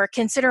or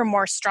consider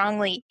more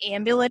strongly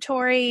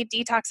ambulatory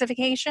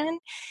detoxification.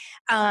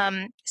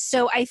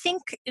 So I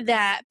think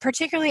that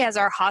particularly as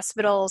our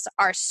hospitals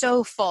are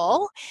so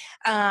full,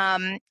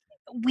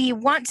 we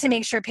want to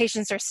make sure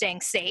patients are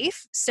staying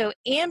safe. So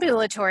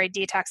ambulatory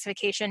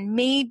detoxification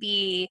may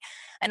be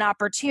an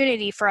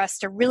opportunity for us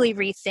to really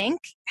rethink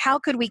how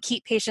could we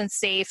keep patients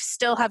safe,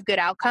 still have good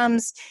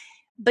outcomes,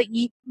 but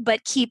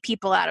keep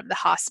people out of the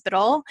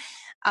hospital.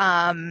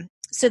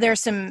 So there's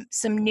some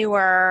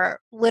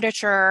newer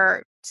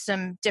literature,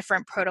 some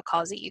different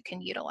protocols that you can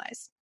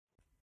utilize.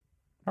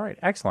 All right,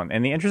 excellent.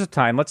 In the interest of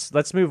time,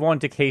 let's move on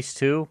to case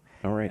 2.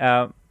 All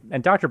right.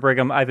 And Dr.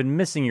 Brigham, I've been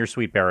missing your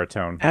sweet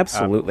baritone.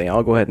 Absolutely.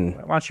 I'll go ahead and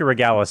why don't you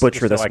regale us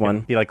butcher so this I can one.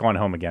 Be like going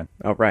home again.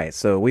 All right.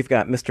 So we've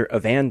got Mr.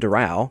 Ivan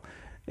Doral,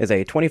 is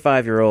a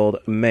 25-year-old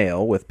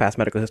male with past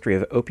medical history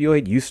of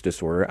opioid use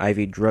disorder,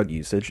 IV drug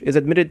usage, is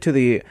admitted to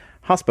the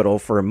hospital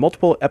for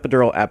multiple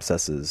epidural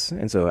abscesses.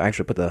 And so I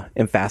actually put the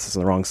emphasis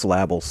on the wrong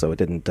syllable, so it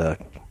didn't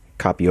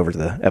copy over to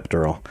the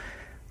epidural.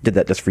 Did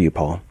that just for you,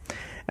 Paul.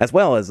 As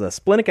well as a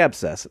splenic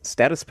abscess,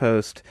 status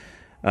post,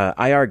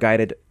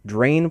 IR-guided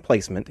drain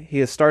placement. He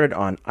has started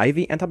on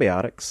IV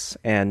antibiotics,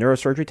 and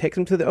neurosurgery takes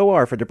him to the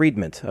OR for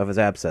debridement of his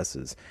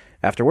abscesses.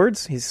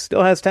 Afterwards, he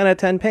still has 10 out of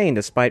 10 pain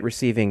despite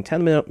receiving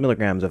 10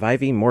 milligrams of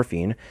IV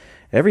morphine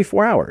every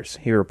 4 hours.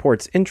 He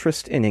reports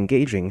interest in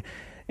engaging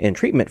in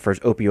treatment for his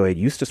opioid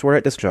use disorder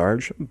at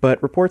discharge,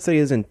 but reports that he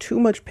is in too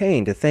much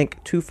pain to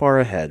think too far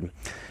ahead.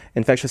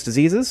 Infectious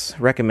Diseases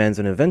recommends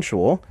an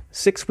eventual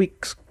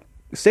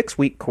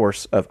 6-week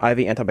course of IV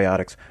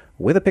antibiotics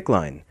with a PICC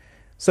line.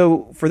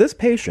 So for this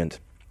patient,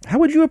 how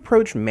would you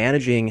approach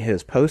managing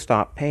his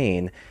post-op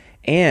pain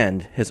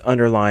and his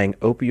underlying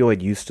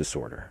opioid use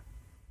disorder?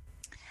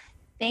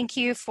 Thank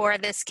you for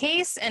this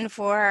case and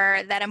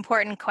for that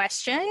important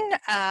question.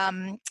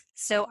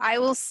 So I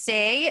will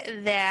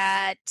say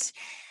that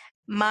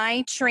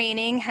my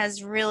training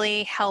has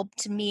really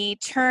helped me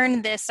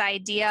turn this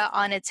idea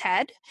on its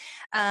head.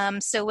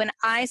 So when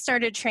I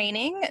started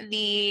training,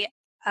 the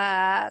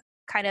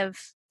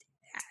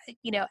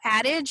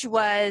adage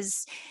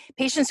was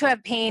patients who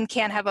have pain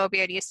can't have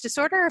opioid use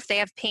disorder. If they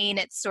have pain,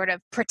 it's sort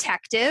of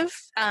protective.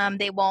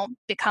 They won't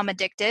become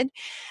addicted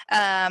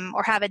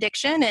or have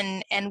addiction.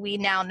 And we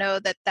now know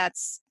that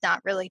that's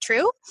not really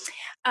true.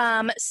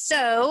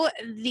 So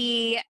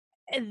the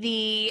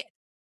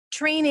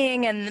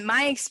training and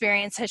my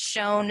experience has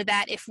shown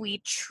that if we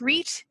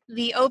treat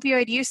the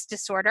opioid use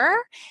disorder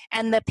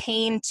and the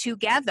pain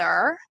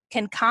together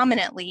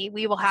concomitantly,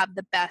 we will have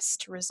the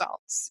best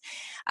results.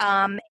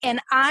 And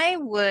I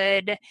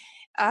would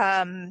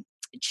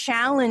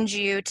challenge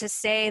you to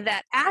say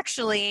that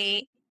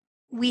actually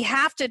we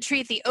have to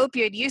treat the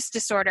opioid use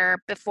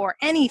disorder before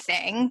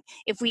anything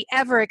if we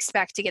ever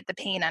expect to get the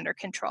pain under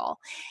control.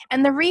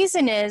 And the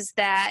reason is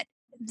that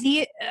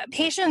the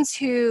patients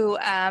who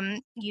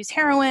use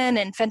heroin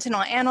and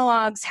fentanyl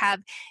analogs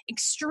have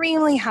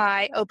extremely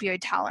high opioid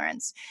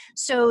tolerance.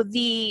 So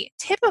the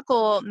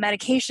typical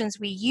medications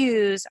we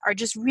use are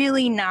just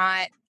really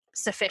not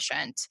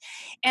sufficient.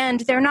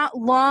 And they're not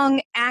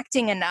long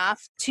acting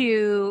enough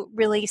to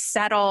really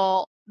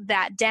settle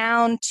that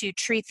down to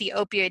treat the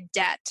opioid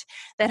debt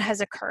that has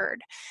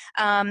occurred.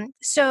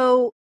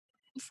 So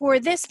for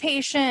this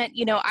patient,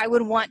 I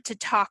would want to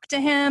talk to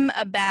him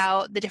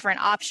about the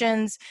different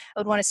options. I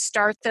would want to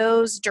start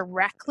those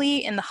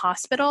directly in the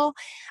hospital.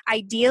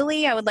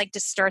 Ideally, I would like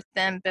to start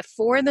them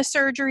before the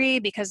surgery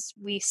because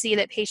we see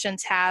that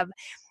patients have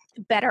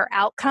better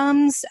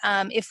outcomes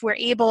if we're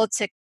able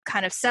to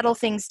kind of settle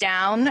things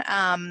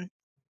down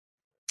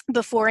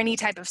before any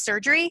type of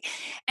surgery.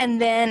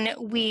 And then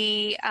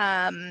we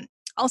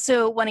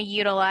also want to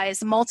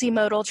utilize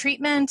multimodal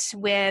treatment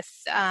with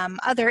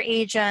other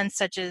agents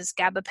such as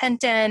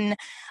gabapentin,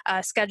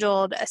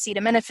 scheduled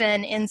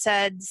acetaminophen,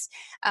 NSAIDs.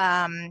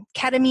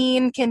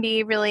 Ketamine can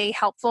be really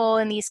helpful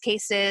in these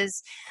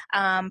cases.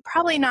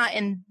 Probably not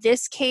in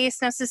this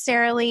case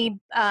necessarily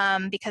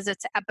because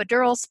it's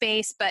epidural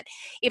space, but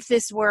if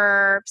this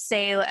were,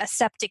 say, a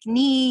septic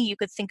knee, you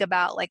could think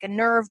about like a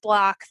nerve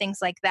block, things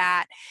like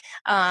that.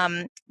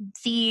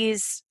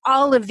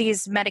 All of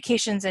these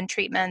medications and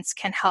treatments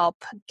can help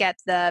get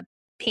the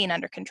pain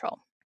under control.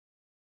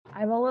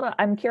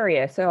 I'm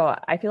curious. So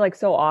I feel like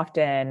so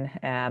often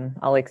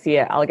I'll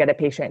get a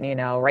patient,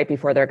 right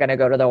before they're going to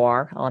go to the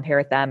OR, I'll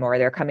inherit them or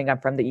they're coming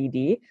up from the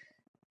ED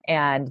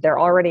and they're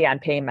already on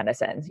pain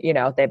medicines.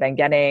 They've been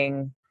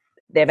getting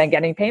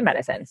pain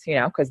medicines,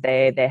 because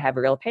they have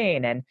real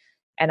pain.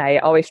 And I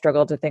always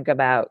struggle to think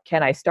about,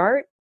 can I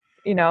start?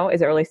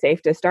 Is it really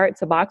safe to start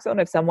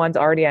Suboxone if someone's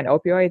already on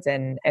opioids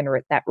and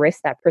that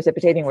risk, that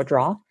precipitating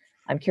withdrawal?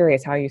 I'm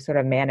curious how you sort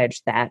of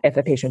manage that if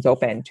a patient's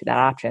open to that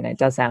option. It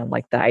does sound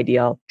like the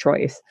ideal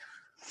choice.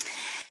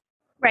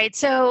 Right.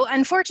 So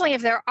unfortunately,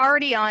 if they're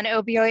already on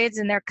opioids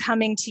and they're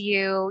coming to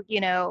you,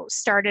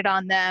 started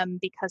on them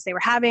because they were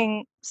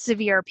having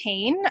severe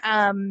pain,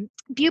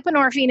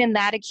 buprenorphine in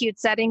that acute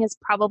setting is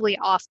probably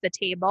off the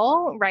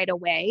table right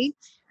away.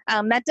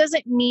 That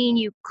doesn't mean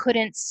you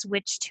couldn't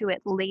switch to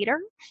it later.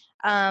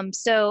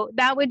 So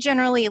that would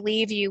generally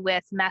leave you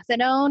with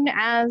methadone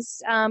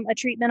as a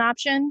treatment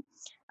option.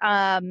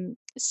 And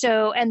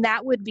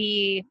that would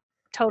be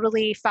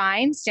totally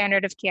fine,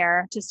 standard of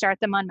care, to start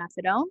them on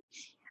methadone.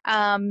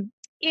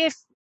 If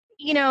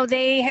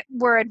they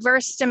were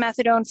adverse to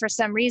methadone for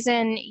some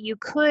reason, you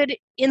could,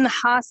 in the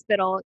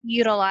hospital,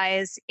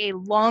 utilize a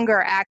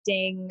longer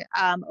acting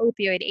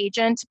opioid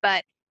agent.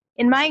 But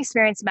in my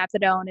experience,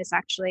 methadone is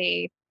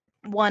actually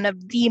one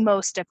of the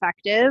most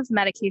effective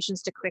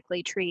medications to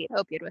quickly treat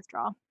opioid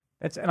withdrawal.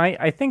 And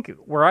I think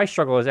where I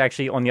struggle is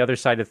actually on the other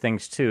side of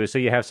things too. So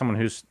you have someone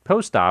who's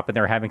post-op and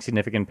they're having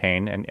significant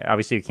pain, and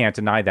obviously you can't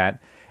deny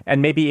that,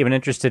 and maybe even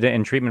interested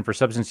in treatment for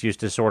substance use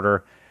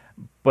disorder,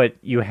 but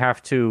you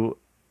have to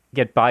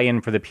get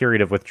buy-in for the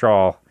period of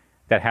withdrawal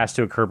that has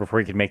to occur before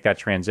you can make that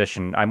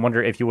transition. I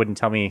wonder if you wouldn't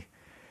tell me,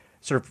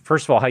 sort of,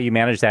 first of all, how you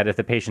manage that if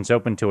the patient's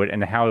open to it,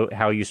 and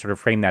how you sort of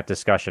frame that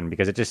discussion,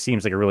 because it just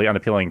seems like a really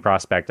unappealing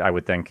prospect, I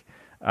would think.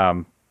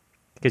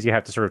 Because you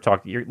have to sort of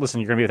talk, listen,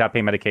 you're going to be without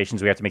pain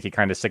medications. We have to make you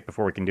kind of sick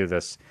before we can do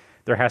this.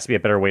 There has to be a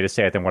better way to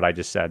say it than what I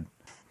just said.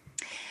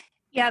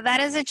 Yeah, that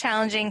is a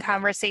challenging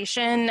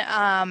conversation.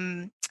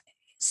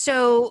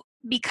 So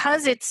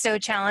because it's so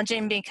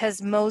challenging,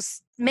 because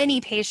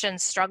many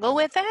patients struggle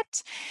with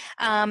it,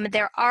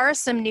 there are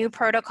some new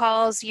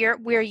protocols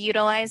we're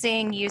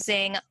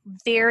using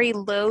very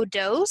low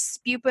dose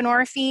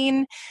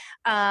buprenorphine,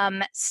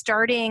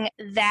 starting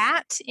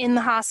that in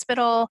the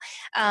hospital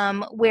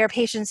where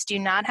patients do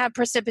not have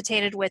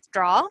precipitated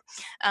withdrawal.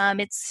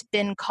 It's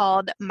been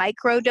called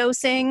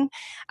microdosing.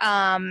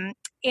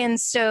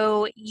 And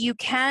so you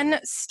can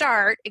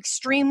start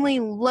extremely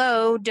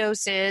low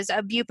doses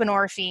of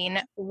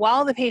buprenorphine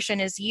while the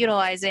patient is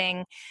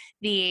utilizing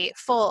the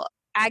full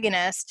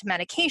agonist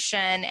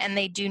medication, and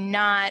they do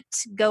not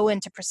go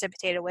into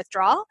precipitated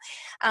withdrawal.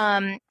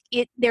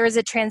 There is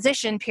a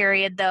transition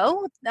period,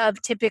 though, of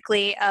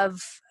typically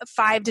of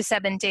 5 to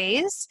 7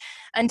 days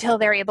until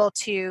they're able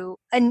to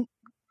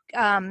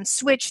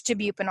switch to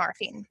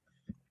buprenorphine.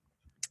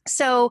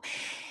 So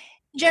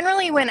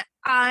generally, when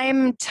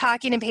I'm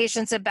talking to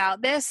patients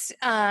about this,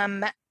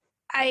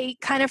 I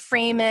kind of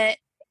frame it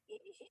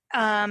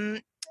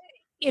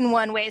in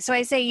one way. So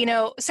I say,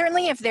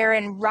 certainly if they're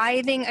in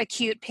writhing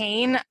acute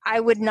pain,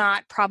 I would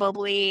not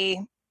probably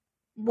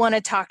want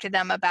to talk to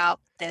them about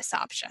this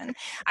option.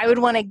 I would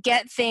want to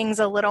get things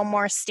a little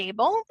more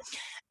stable,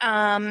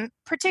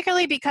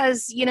 particularly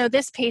because,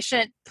 this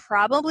patient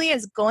probably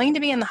is going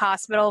to be in the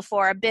hospital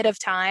for a bit of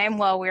time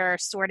while we're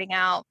sorting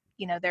out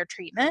their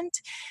treatment.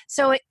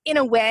 So in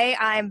a way,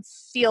 I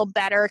feel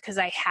better because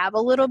I have a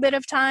little bit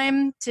of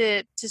time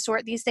to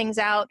sort these things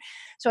out.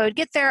 So I would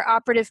get their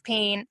operative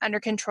pain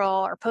under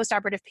control or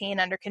post-operative pain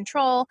under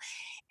control,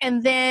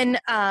 and then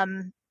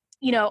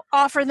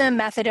offer them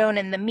methadone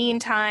in the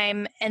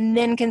meantime, and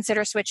then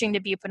consider switching to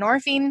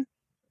buprenorphine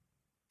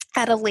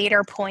at a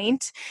later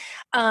point.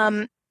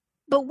 But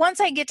once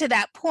I get to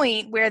that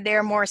point where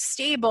they're more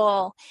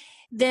stable,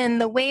 then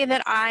the way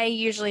that I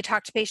usually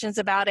talk to patients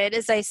about it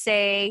is I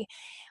say,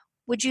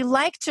 would you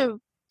like to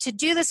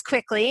do this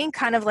quickly,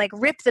 kind of like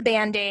rip the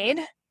Band-Aid,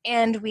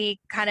 and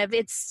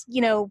it's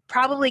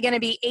probably going to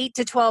be 8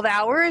 to 12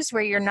 hours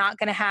where you're not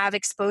going to have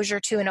exposure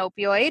to an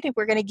opioid.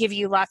 We're going to give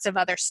you lots of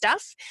other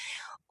stuff.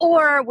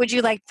 Or would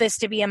you like this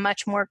to be a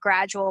much more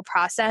gradual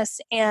process?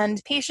 And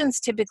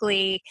patients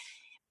typically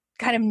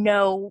kind of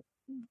know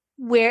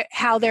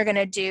how they're going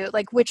to do,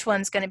 like which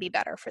one's going to be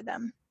better for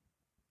them.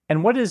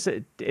 And what is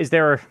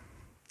there,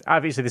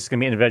 obviously this is going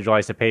to be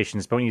individualized to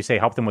patients, but when you say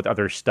help them with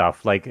other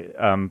stuff, like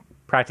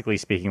practically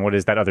speaking, what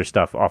does that other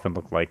stuff often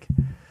look like?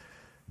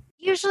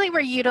 Usually we're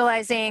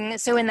utilizing,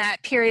 so in that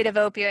period of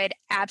opioid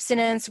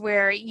abstinence,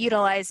 we're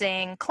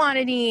utilizing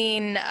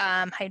clonidine,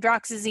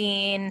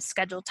 hydroxyzine,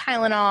 scheduled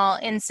Tylenol,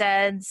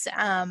 NSAIDs,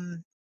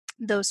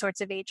 those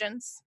sorts of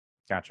agents.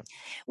 Gotcha.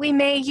 We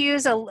may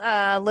use a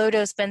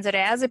low-dose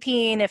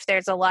benzodiazepine if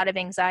there's a lot of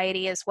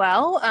anxiety as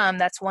well.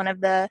 That's one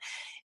of the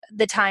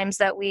times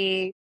that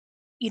we,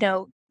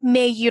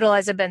 may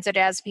utilize a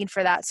benzodiazepine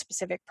for that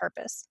specific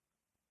purpose.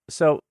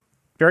 So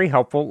very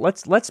helpful.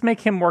 Let's make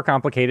him more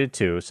complicated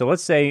too. So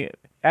let's say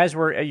as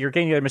you're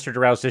getting Mr.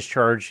 Dural's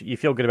discharge, you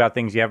feel good about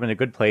things, you have him in a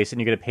good place, and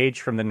you get a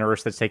page from the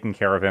nurse that's taking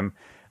care of him,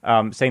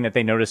 saying that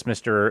they noticed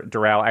Mr.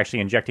 Dural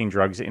actually injecting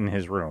drugs in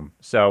his room.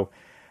 So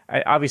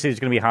obviously there's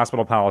going to be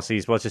hospital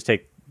policies, but let's just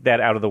take that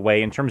out of the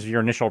way. In terms of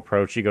your initial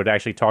approach, you go to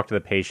actually talk to the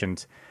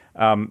patient.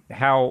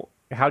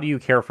 How do you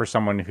care for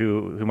someone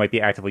who might be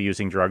actively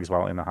using drugs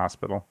while in the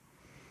hospital?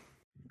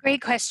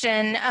 Great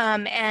question,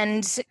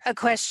 and a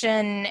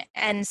question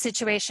and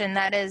situation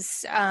that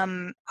is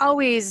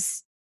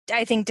always,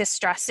 I think,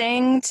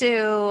 distressing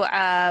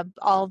to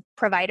all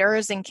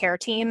providers and care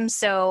teams.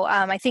 So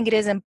I think it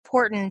is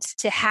important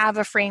to have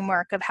a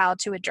framework of how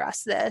to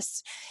address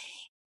this.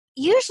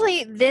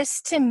 Usually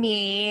this, to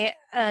me,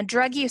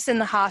 drug use in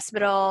the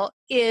hospital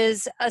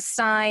is a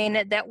sign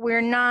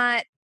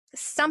that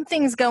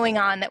something's going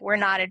on that we're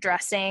not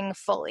addressing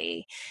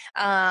fully.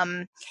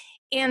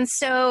 And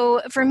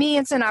so for me,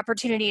 it's an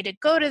opportunity to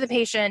go to the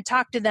patient,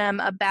 talk to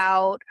them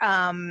about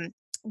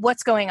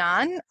what's going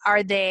on.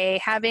 Are they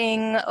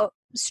having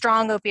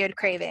strong opioid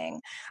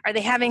craving? Are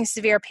they having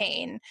severe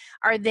pain?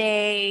 Are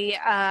they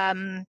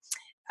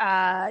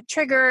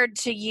triggered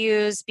to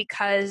use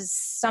because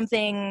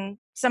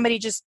somebody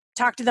just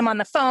talked to them on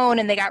the phone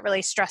and they got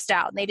really stressed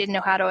out and they didn't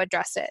know how to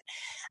address it?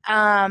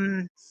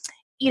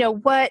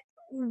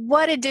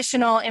 What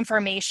additional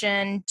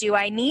information do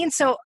I need?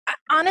 So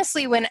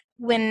honestly, when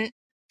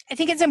I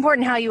think it's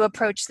important how you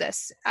approach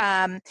this.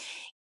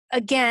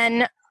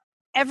 Again,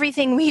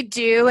 everything we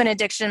do in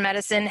addiction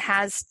medicine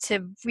has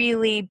to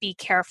really be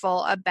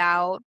careful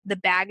about the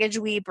baggage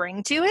we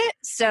bring to it.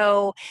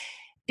 So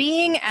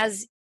being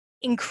as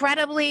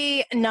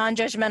incredibly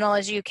non-judgmental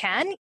as you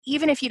can,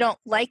 even if you don't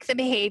like the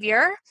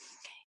behavior,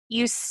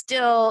 you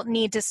still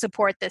need to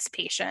support this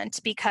patient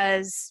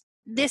because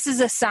this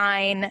is a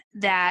sign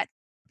that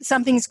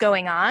something's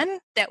going on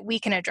that we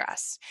can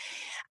address.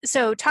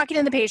 So talking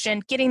to the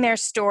patient, getting their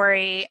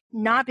story,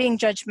 not being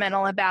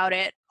judgmental about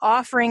it,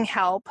 offering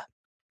help.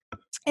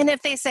 And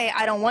if they say,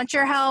 I don't want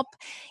your help,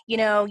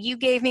 you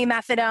gave me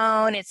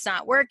methadone, it's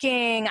not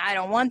working, I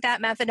don't want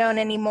that methadone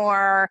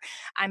anymore,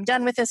 I'm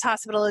done with this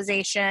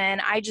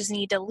hospitalization, I just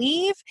need to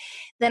leave,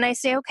 then I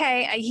say,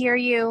 okay, I hear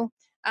you.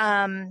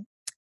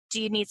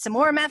 Do you need some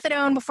more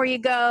methadone before you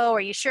go? Are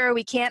you sure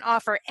we can't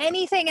offer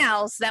anything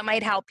else that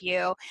might help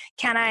you?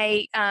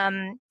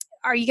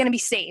 Are you going to be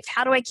safe?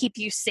 How do I keep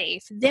you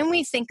safe? Then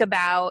we think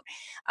about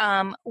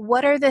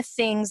what are the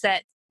things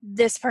that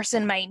this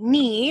person might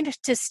need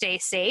to stay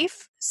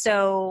safe.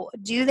 So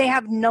do they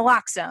have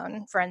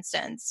naloxone, for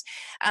instance?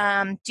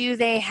 Do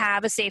they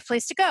have a safe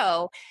place to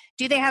go?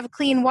 Do they have a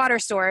clean water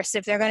source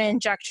if they're going to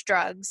inject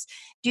drugs?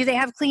 Do they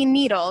have clean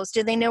needles?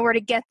 Do they know where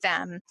to get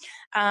them?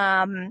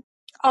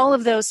 All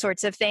of those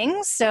sorts of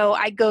things. So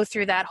I go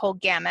through that whole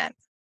gamut.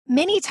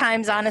 Many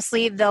times,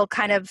 honestly, they'll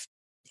kind of,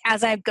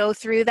 as I go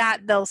through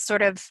that, they'll say,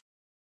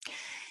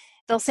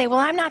 well,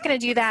 I'm not going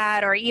to do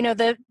that. Or,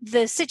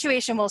 the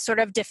situation will sort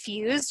of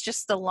diffuse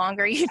just the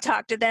longer you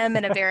talk to them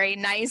in a very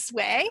nice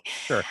way.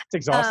 Sure. It's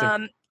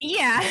exhausting.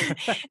 Yeah.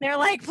 They're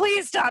like,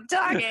 please stop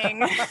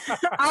talking.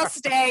 I'll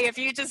stay if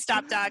you just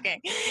stop talking.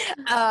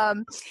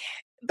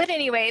 But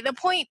anyway, the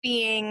point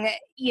being,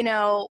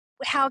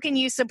 how can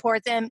you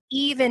support them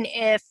even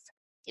if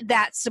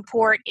that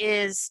support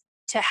is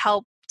to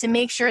help to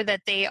make sure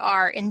that they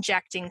are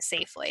injecting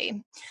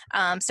safely?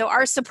 So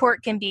our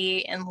support can be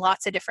in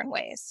lots of different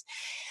ways.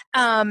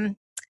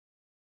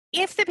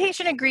 If the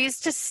patient agrees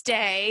to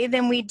stay,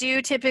 then we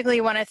do typically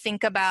want to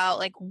think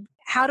about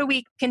how do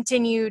we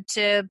continue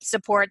to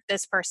support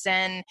this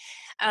person?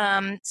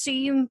 So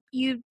you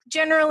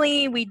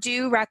generally, we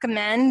do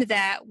recommend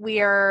that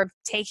we are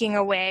taking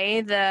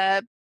away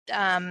the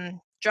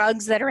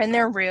drugs that are in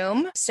their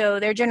room. So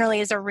there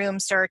generally is a room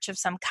search of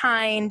some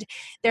kind.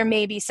 There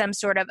may be some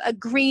sort of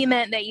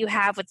agreement that you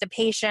have with the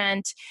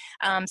patient.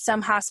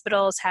 Some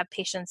hospitals have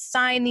patients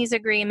sign these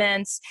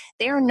agreements.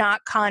 They are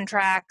not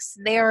contracts,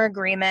 they are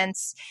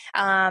agreements.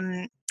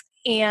 You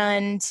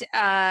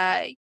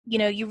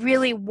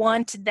really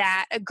want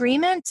that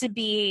agreement to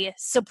be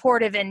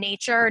supportive in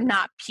nature,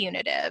 not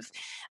punitive.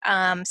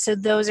 So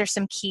those are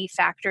some key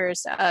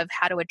factors of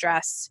how to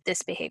address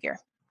this behavior.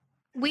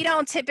 We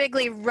don't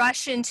typically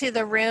rush into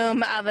the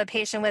room of a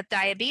patient with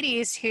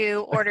diabetes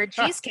who ordered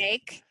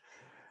cheesecake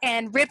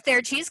and rip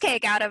their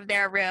cheesecake out of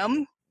their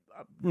room.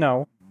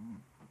 No,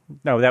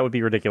 that would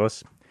be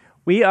ridiculous.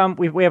 We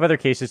have other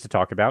cases to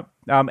talk about.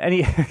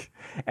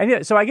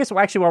 So I guess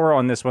actually while we're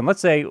on this one, let's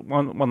say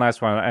one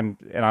last one,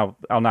 and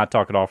I'll not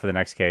talk at all for the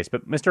next case.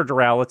 But Mr.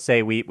 Doral, let's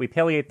say we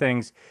palliate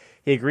things.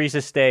 He agrees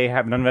to stay,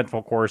 have an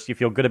uneventful course. You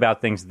feel good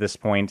about things at this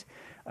point,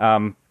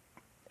 and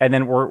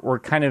then we're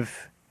kind of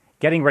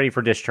getting ready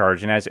for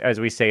discharge. And as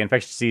we say,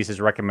 infectious disease has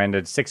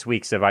recommended 6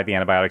 weeks of IV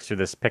antibiotics through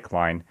this PICC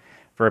line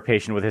for a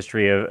patient with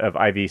history of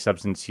IV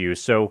substance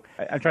use. So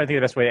I'm trying to think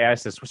of the best way to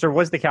ask this. So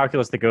what's the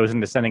calculus that goes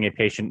into sending a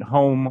patient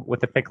home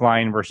with a PICC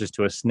line versus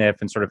to a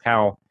SNF, and sort of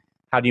how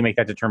do you make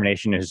that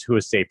determination as who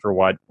is safe for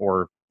what?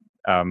 Or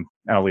and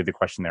I'll leave the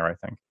question there, I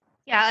think.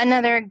 Yeah,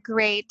 another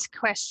great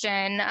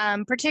question,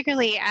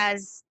 particularly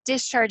as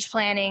discharge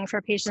planning for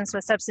patients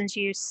with substance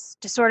use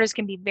disorders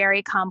can be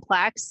very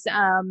complex.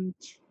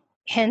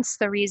 Hence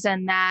the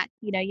reason that,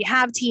 you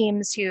have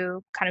teams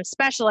who kind of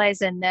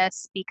specialize in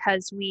this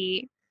because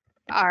we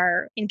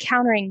are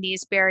encountering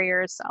these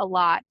barriers a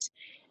lot.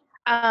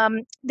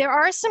 There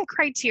are some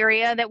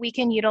criteria that we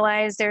can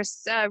utilize.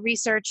 There's a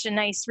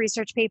nice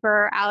research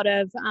paper out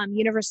of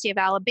University of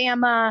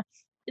Alabama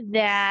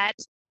that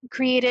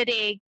created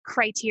a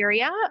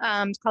criteria.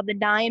 It's called the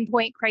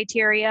 9-point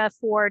criteria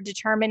for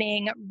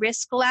determining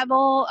risk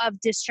level of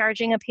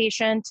discharging a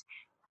patient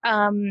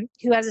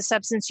who has a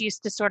substance use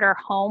disorder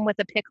home with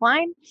a PICC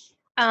line.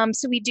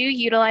 So we do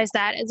utilize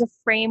that as a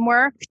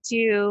framework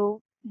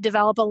to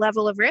develop a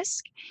level of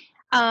risk.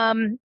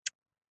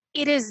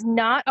 It is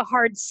not a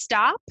hard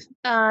stop.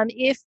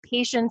 If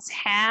patients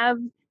have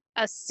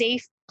a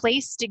safe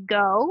place to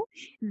go,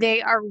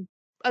 they are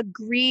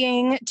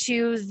agreeing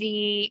to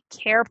the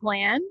care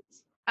plan.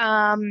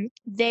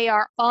 They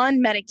are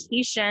on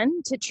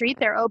medication to treat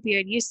their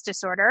opioid use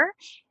disorder.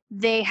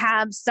 They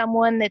have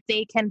someone that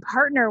they can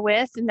partner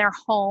with in their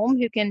home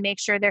who can make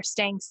sure they're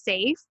staying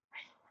safe.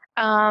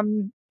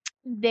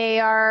 They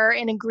are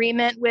in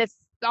agreement with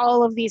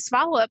all of these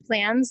follow-up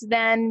plans,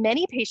 then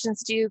many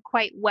patients do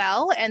quite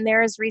well. And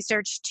there is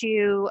research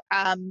to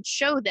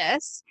show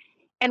this.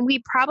 And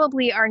we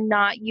probably are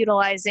not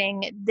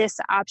utilizing this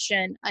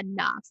option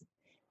enough.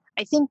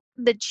 I think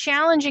the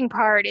challenging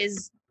part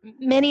is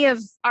many of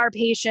our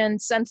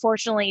patients,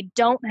 unfortunately,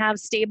 don't have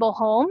stable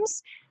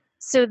homes.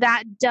 So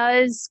that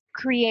does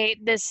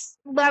create this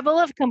level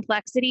of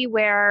complexity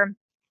where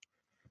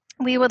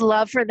we would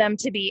love for them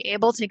to be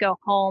able to go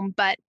home,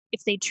 but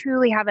if they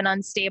truly have an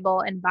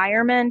unstable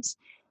environment,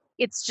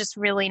 it's just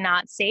really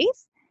not safe.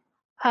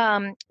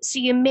 So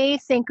you may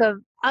think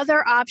of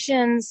other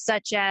options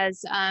such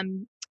as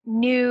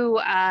new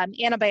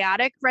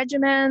antibiotic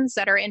regimens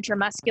that are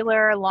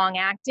intramuscular,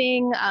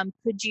 long-acting.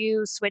 Could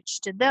you switch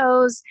to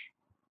those?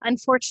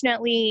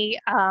 Unfortunately,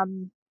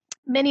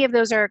 many of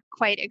those are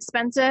quite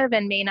expensive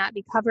and may not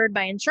be covered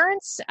by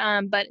insurance,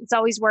 but it's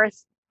always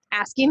worth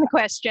asking the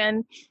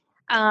question.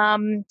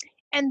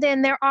 And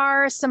then there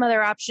are some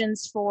other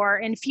options for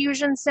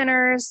infusion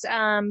centers,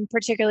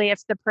 particularly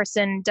if the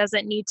person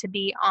doesn't need to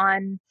be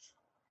on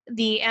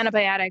the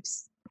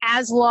antibiotics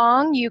as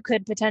long. You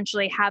could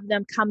potentially have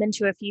them come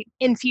into a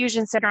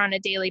infusion center on a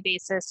daily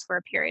basis for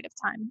a period of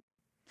time.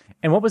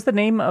 And what was the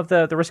name of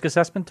the risk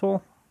assessment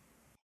tool?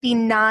 The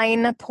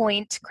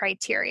 9-point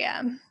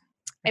criteria.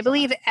 I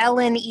believe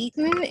Ellen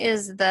Eaton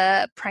is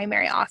the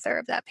primary author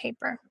of that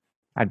paper.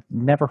 I've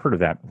never heard of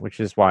that, which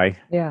is why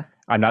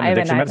I'm not an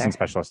addiction medicine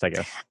specialist, I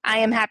guess. I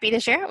am happy to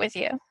share it with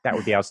you. That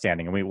would be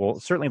outstanding. And we will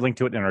certainly link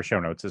to it in our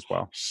show notes as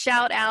well.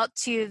 Shout out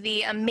to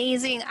the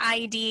amazing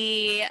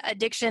ID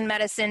addiction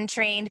medicine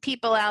trained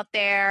people out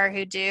there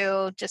who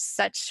do just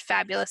such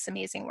fabulous,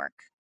 amazing work.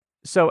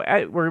 So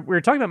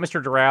we're talking about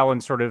Mr. Doral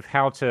and sort of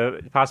how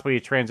to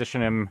possibly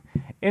transition him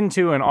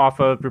into and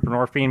off of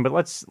buprenorphine, but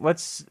let's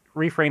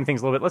reframe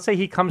things a little bit. Let's say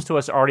he comes to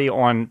us already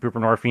on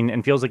buprenorphine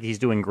and feels like he's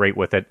doing great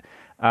with it,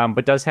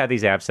 but does have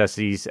these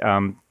abscesses,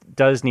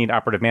 does need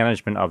operative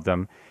management of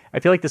them. I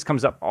feel like this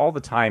comes up all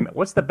the time.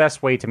 What's the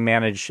best way to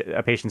manage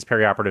a patient's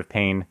perioperative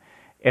pain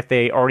if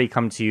they already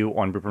come to you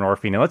on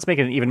buprenorphine? And let's make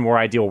it an even more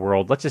ideal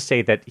world. Let's just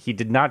say that he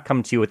did not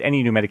come to you with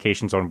any new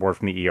medications on board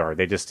from the ER.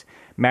 They just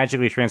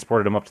magically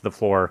transported him up to the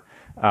floor,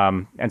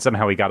 and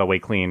somehow he got away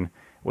clean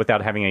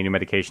without having any new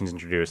medications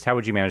introduced. How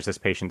would you manage this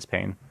patient's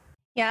pain?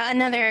 Yeah,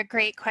 another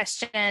great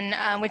question,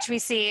 which we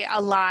see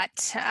a lot.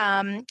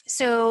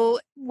 So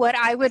what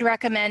I would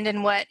recommend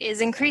and what is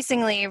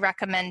increasingly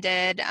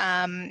recommended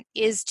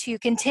is to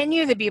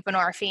continue the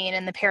buprenorphine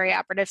in the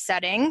perioperative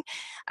setting.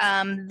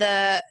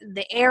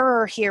 The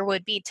error here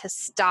would be to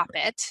stop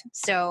it,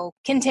 so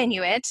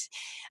continue it.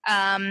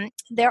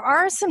 There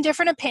are some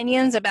different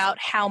opinions about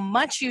how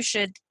much you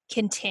should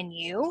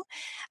continue,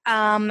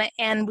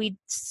 and we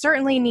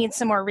certainly need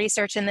some more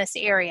research in this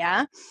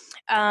area.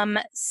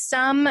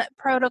 Some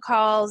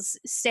protocols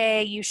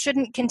say you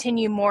shouldn't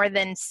continue more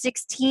than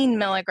 16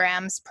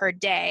 milligrams per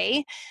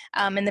day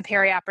in the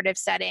perioperative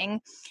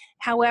setting.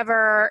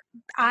 However,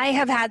 I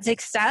have had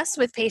success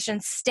with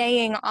patients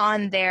staying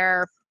on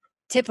their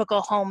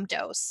typical home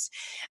dose,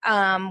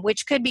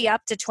 which could be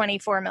up to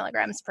 24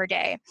 milligrams per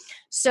day.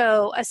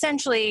 So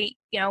essentially,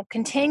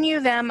 continue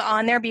them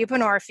on their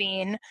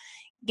buprenorphine,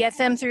 get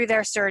them through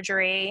their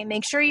surgery,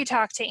 make sure you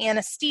talk to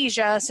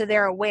anesthesia so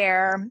they're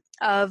aware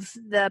of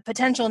the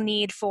potential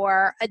need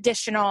for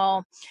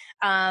additional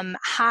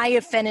high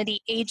affinity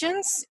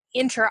agents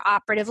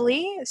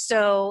intraoperatively.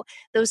 So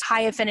those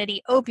high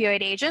affinity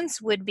opioid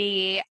agents would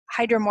be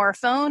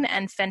hydromorphone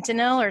and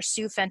fentanyl or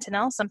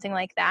sufentanil, something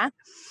like that.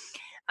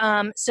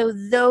 So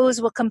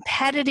those will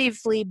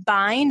competitively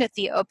bind at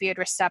the opioid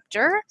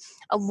receptor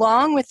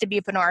along with the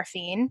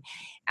buprenorphine,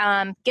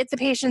 get the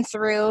patient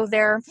through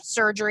their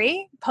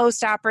surgery.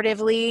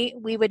 Post-operatively,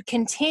 we would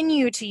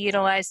continue to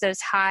utilize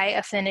those high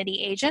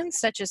affinity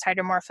agents such as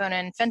hydromorphone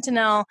and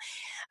fentanyl,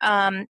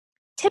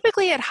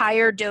 typically at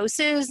higher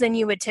doses than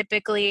you would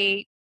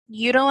typically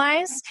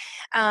utilize,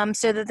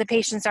 so that the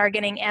patients are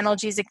getting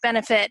analgesic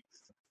benefit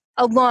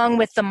along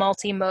with the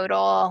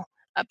multimodal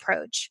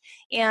approach.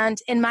 And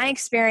in my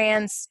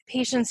experience,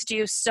 patients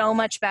do so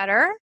much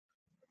better.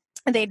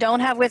 They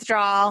don't have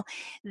withdrawal,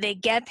 they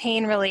get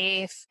pain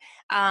relief,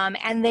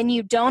 and then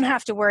you don't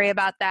have to worry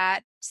about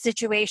that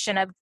situation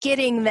of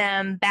getting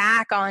them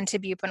back onto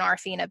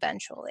buprenorphine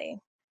eventually.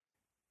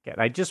 Yeah,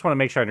 I just want to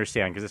make sure I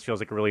understand, because this feels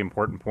like a really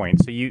important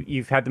point. So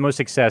you've had the most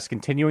success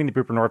continuing the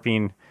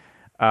buprenorphine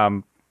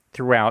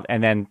throughout,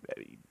 and then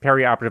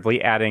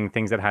perioperatively adding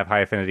things that have high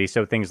affinity.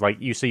 So things like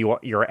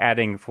you're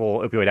adding full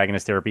opioid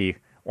agonist therapy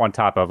on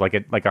top of like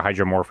a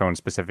hydromorphone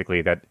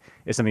specifically, that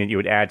is something that you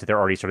would add to their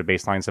already sort of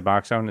baseline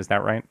Suboxone. Is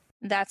that right?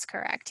 That's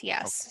correct.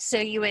 Yes. Okay. So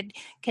you would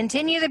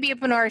continue the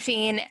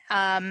buprenorphine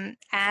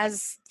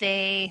as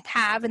they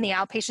have in the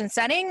outpatient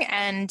setting,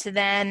 and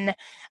then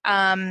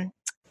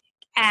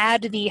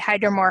add the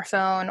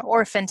hydromorphone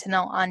or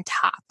fentanyl on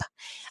top.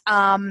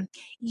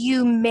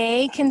 You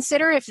may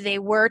consider, if they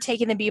were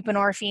taking the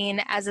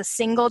buprenorphine as a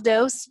single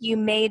dose, you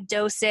may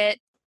dose it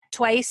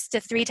twice to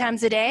 3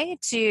 times a day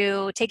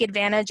to take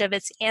advantage of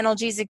its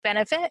analgesic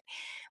benefit,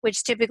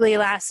 which typically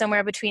lasts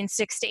somewhere between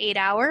 6 to 8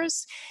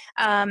 hours,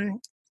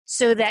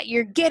 so that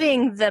you're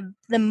getting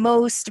the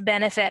most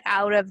benefit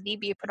out of the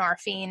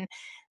buprenorphine.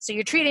 So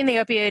you're treating the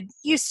opioid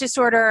use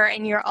disorder,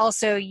 and you're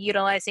also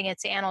utilizing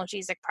its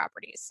analgesic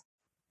properties.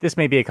 This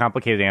may be a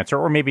complicated answer,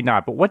 or maybe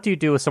not, but what do you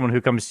do with someone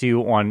who comes to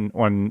you on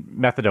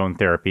methadone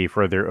therapy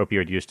for their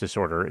opioid use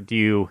disorder? Do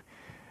you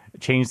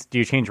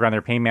change around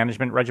their pain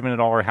management regimen at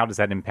all, or how does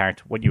that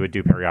impact what you would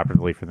do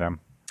perioperatively for them?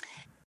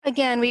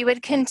 Again, we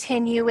would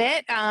continue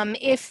it.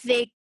 If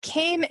they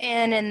came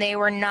in and they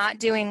were not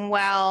doing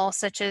well,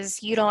 such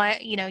as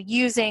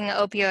using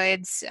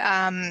opioids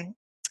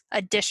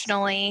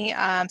additionally,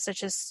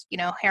 such as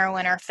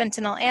heroin or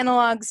fentanyl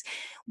analogs,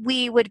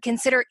 we would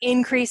consider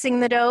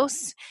increasing the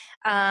dose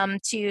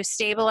to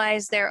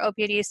stabilize their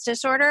opioid use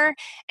disorder,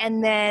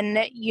 and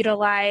then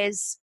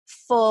utilize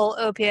full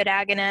opioid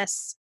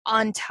agonists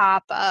on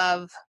top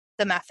of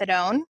the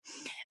methadone.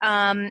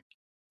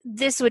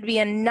 This would be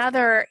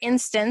another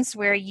instance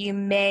where you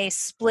may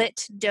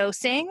split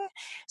dosing.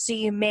 So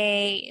you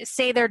may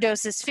say their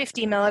dose is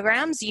 50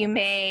 milligrams. You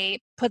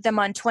may put them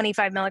on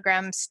 25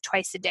 milligrams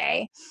twice a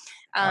day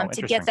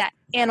to get that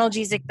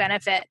analgesic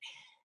benefit.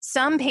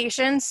 Some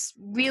patients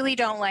really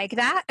don't like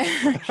that.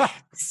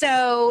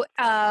 So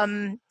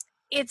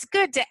it's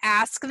good to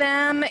ask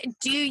them,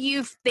 do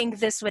you think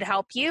this would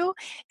help you?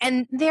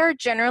 And they're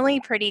generally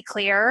pretty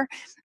clear,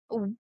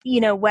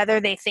 whether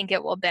they think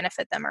it will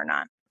benefit them or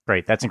not.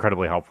 Great. That's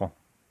incredibly helpful.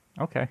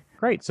 Okay,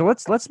 great. So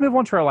let's move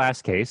on to our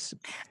last case.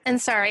 And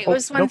sorry, it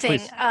was one thing.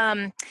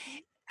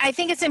 I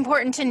think it's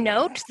important to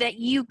note that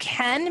you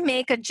can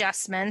make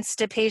adjustments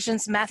to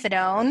patients'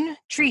 methadone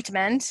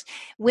treatment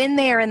when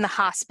they are in the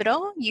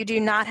hospital. You do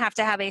not have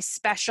to have a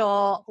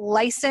special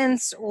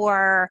license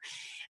or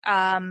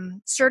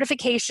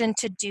certification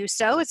to do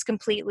so. It's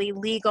completely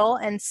legal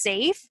and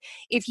safe.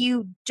 If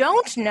you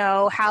don't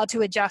know how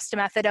to adjust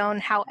methadone,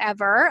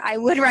 however, I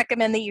would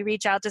recommend that you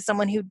reach out to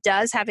someone who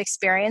does have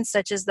experience,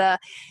 such as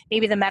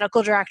maybe the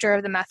medical director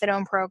of the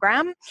methadone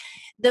program.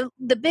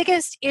 The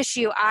biggest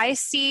issue I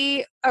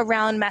see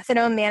around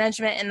methadone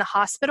management in the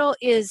hospital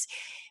is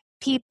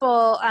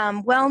people,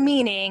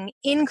 well-meaning,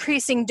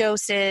 increasing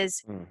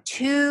doses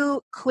too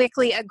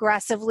quickly,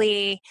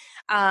 aggressively,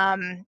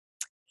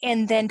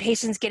 and then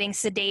patients getting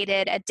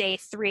sedated at day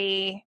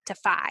 3 to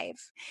 5,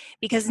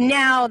 because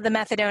now the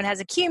methadone has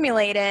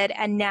accumulated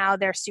and now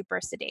they're super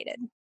sedated.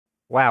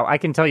 Wow, I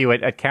can tell you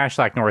at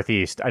Cashlack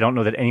Northeast, I don't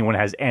know that anyone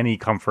has any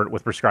comfort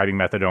with prescribing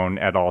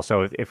methadone at all.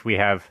 So if we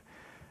have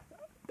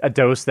a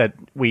dose that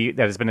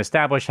has been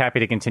established, happy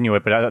to continue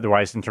it. But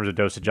otherwise, in terms of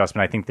dose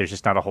adjustment, I think there's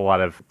just not a whole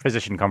lot of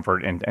physician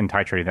comfort in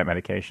titrating that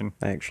medication.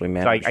 I actually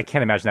manage. So I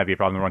can't imagine that'd be a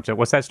problem. So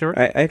what's that, Stuart?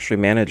 I actually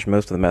manage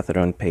most of the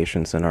methadone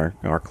patients in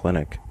our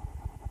clinic,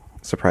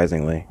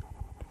 surprisingly.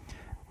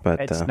 But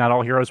it's not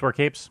all heroes wear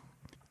capes.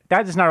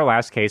 That is not our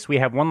last case. We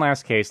have one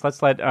last case.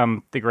 Let's let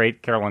the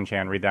great Carolyn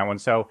Chan read that one.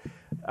 So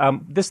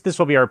this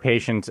will be our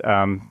patient.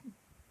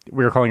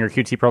 We were calling her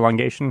QT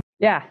prolongation.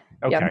 Yeah.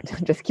 Okay.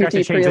 Yep. Just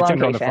QT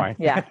prolongation.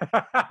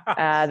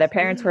 Yeah. The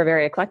parents were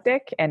very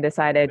eclectic and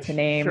decided to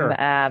name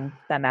them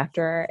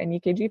after an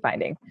EKG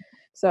finding.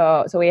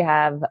 So we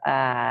have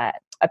a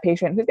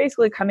patient who's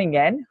basically coming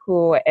in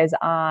who has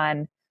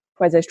a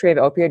history of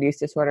opioid use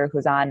disorder,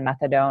 who's on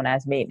methadone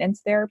as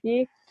maintenance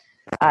therapy.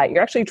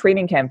 You're actually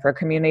treating him for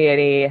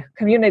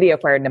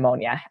community-acquired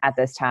pneumonia at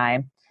this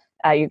time.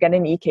 You get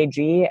an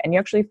EKG, and you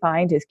actually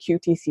find his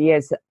QTC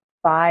is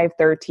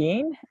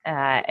 513,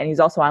 and he's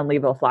also on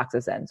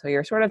levofloxacin. So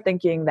you're sort of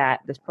thinking that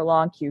this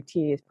prolonged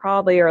QT is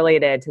probably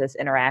related to this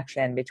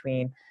interaction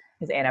between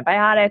his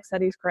antibiotics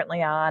that he's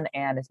currently on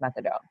and his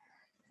methadone.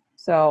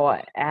 So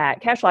at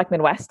Cashlack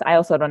Midwest, I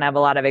also don't have a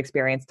lot of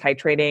experience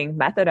titrating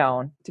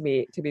methadone, to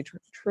be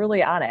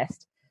truly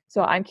honest.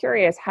 So I'm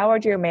curious, how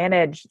would you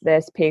manage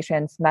this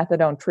patient's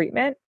methadone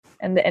treatment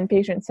in the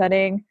inpatient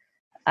setting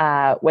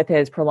with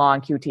his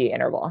prolonged QT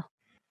interval?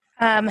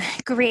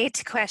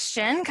 Great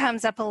question.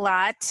 Comes up a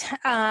lot.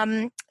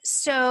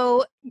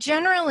 So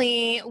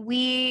generally,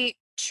 we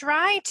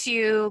try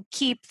to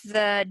keep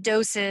the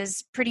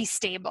doses pretty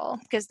stable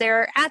because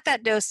they're at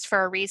that dose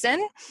for a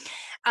reason.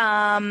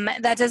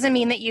 That doesn't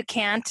mean that you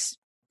can't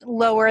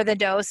lower the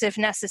dose if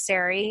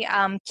necessary.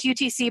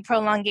 QTC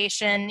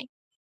prolongation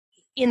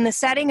in the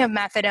setting of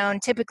methadone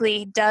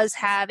typically does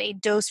have a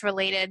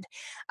dose-related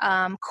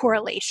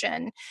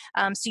correlation.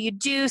 So you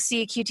do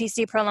see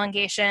QTC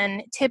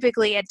prolongation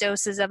typically at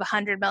doses of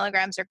 100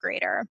 milligrams or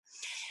greater.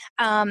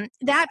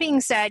 That being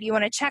said, you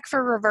want to check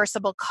for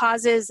reversible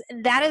causes.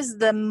 That is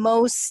the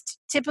most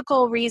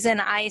typical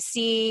reason I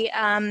see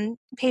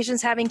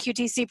patients having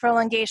QTC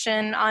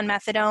prolongation on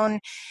methadone.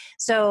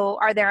 So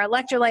are their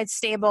electrolytes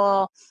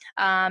stable?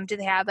 Do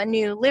they have a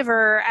new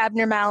liver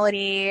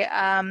abnormality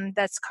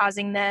that's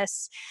causing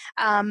this?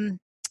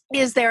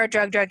 is there a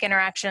drug-drug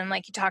interaction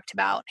like you talked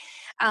about?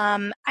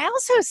 I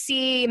also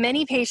see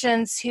many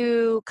patients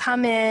who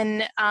come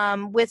in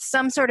with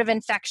some sort of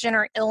infection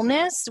or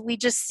illness. We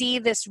just see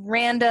this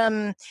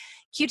random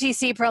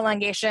QTC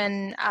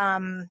prolongation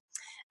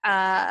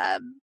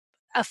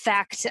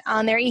effect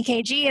on their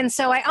EKG. And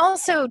so I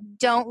also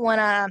don't want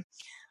to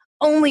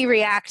only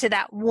react to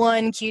that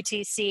one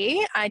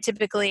QTC. I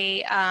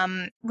typically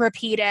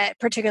repeat it,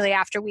 particularly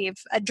after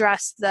we've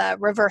addressed the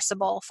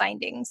reversible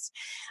findings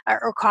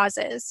or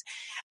causes.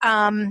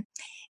 And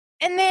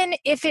then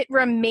if it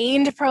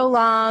remained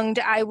prolonged,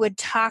 I would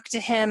talk to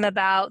him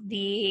about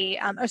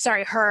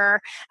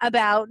her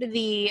about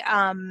the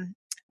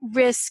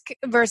risk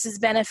versus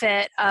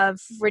benefit of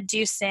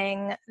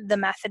reducing the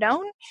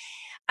methadone.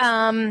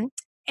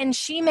 And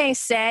she may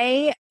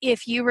say,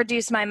 if you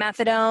reduce my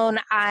methadone,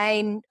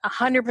 I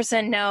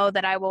 100% know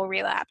that I will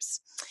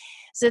relapse.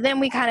 So then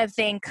we kind of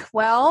think,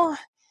 well,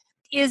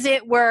 is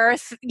it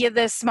worth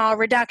this small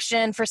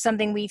reduction for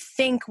something we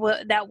think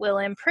that will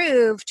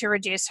improve to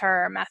reduce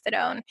her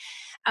methadone?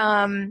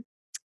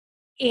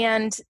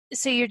 And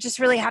so you just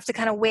really have to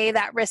kind of weigh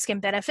that risk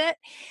and benefit.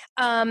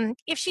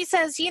 If she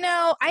says,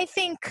 I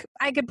think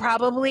I could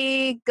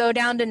probably go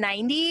down to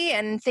 90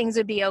 and things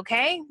would be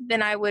okay,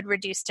 then I would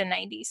reduce to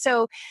 90.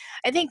 So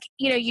I think,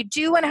 you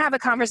do want to have a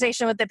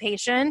conversation with the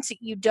patient.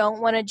 You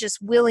don't want to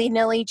just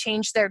willy-nilly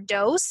change their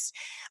dose.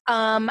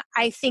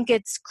 I think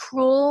it's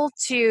cruel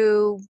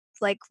to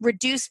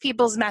reduce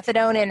people's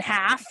methadone in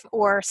half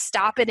or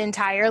stop it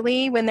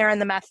entirely when they're in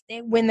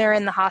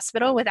the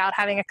hospital without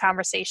having a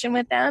conversation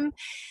with them.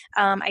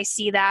 I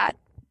see that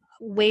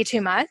way too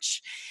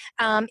much.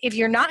 If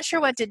you're not sure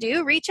what to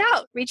do, reach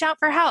out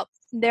for help.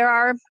 There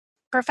are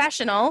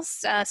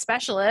professionals,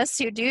 specialists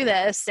who do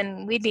this,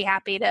 and we'd be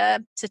happy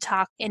to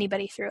talk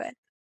anybody through it.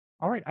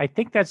 All right. I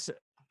think that's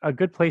a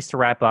good place to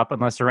wrap up,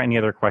 unless there are any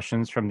other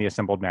questions from the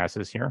assembled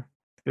masses here.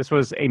 This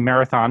was a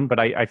marathon, but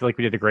I feel like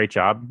we did a great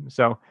job.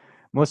 So,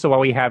 Melissa, while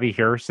we have you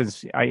here,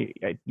 since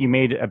you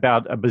made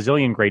about a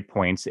bazillion great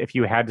points, if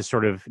you had to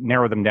sort of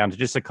narrow them down to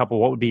just a couple,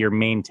 what would be your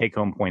main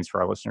take-home points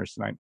for our listeners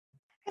tonight?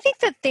 I think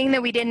the thing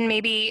that we didn't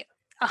maybe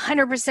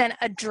 100%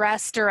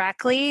 address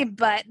directly,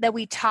 but that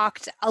we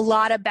talked a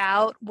lot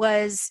about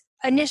was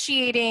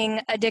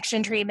initiating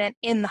addiction treatment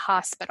in the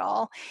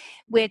hospital,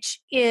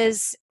 which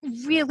is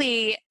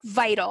really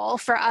vital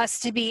for us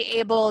to be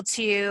able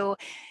to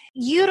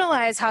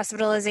utilize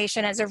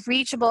hospitalization as a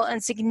reachable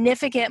and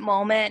significant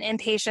moment in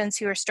patients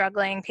who are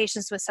struggling,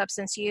 patients with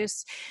substance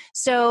use.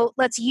 So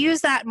let's use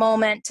that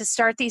moment to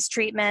start these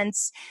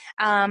treatments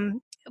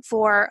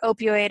for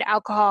opioid,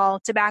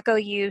 alcohol, tobacco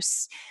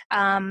use.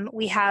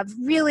 We have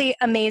really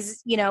amazing,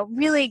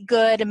 really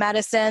good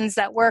medicines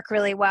that work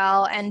really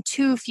well, and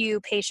too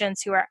few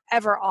patients who are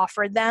ever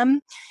offered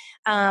them.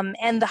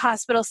 And the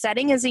hospital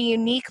setting is a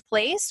unique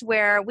place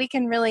where we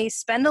can really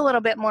spend a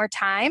little bit more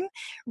time,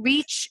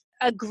 reach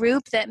a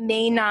group that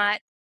may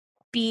not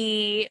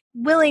be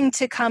willing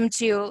to come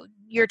to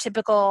your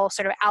typical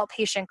sort of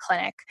outpatient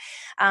clinic.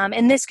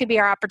 And this could be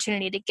our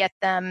opportunity to get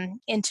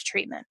them into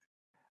treatment.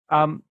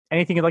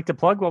 Anything you'd like to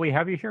plug while we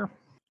have you here?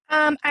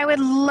 I would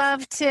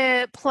love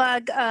to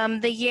plug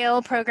the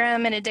Yale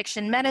program in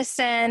addiction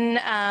medicine.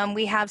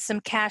 We have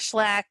some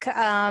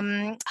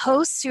CASHLAC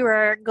hosts who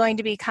are going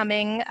to be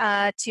coming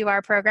to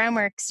our program.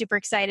 We're super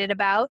excited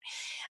about.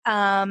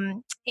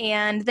 And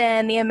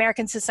then the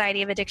American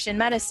Society of Addiction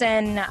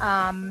Medicine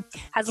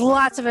has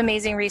lots of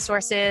amazing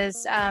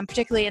resources,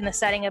 particularly in the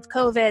setting of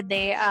COVID.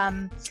 They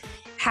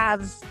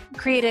have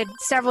created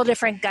several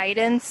different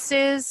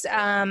guidances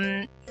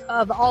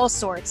of all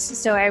sorts.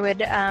 So I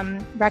would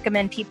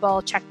recommend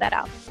people check that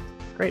out.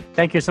 Great.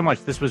 Thank you so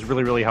much. This was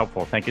really, really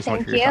helpful. Thank you so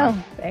much for your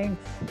time.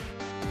 Thanks.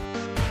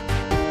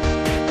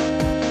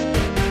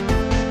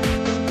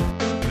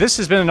 This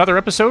has been another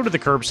episode of the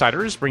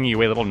Curbsiders, bringing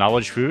you a little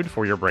knowledge food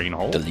for your brain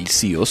hole.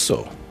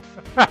 Delicioso.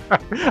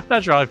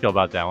 Not sure how I feel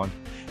about that one.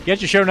 Get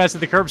your show notes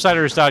at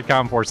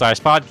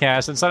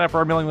thecurbsiders.com/podcast and sign up for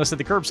our mailing list at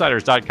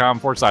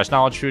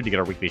thecurbsiders.com/knowledge food to get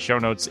our weekly show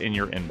notes in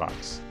your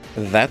inbox.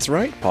 That's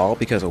right, Paul,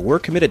 because we're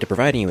committed to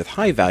providing you with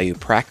high-value,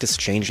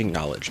 practice-changing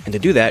knowledge. And to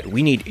do that,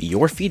 we need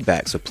your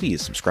feedback, so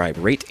please subscribe,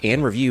 rate,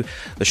 and review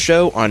the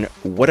show on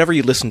whatever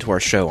you listen to our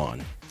show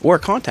on. Or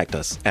contact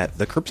us at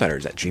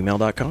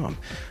thecurbsiders@gmail.com.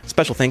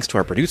 Special thanks to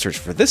our producers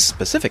for this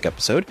specific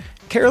episode,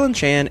 Carolyn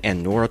Chan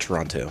and Nora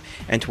Toronto,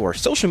 and to our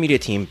social media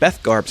team,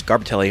 Beth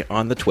Garbatelli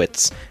on the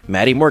Twits,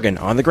 Maddie Morgan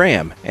on the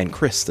Gram, and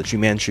Chris the Chu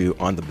Manchu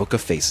on the Book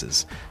of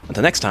Faces.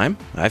 Until next time,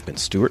 I've been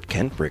Stuart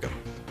Kent Brigham.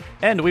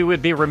 And we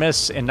would be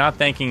remiss in not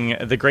thanking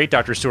the great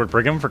Dr. Stuart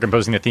Brigham for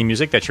composing the theme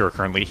music that you are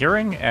currently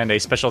hearing, and a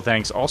special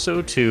thanks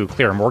also to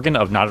Claire Morgan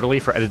of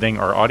Notterly for editing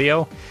our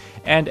audio.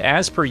 And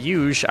as per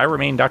usual, I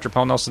remain Dr.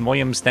 Paul Nelson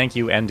Williams. Thank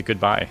you and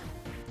goodbye.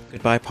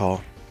 Goodbye,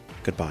 Paul.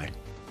 Goodbye.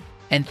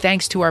 And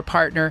thanks to our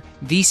partner,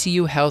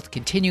 VCU Health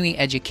Continuing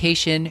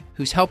Education,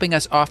 who's helping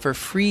us offer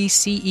free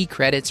CE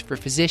credits for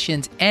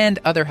physicians and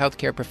other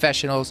healthcare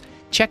professionals.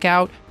 Check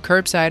out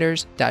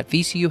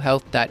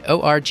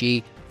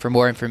curbsiders.vcuhealth.org for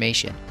more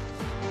information.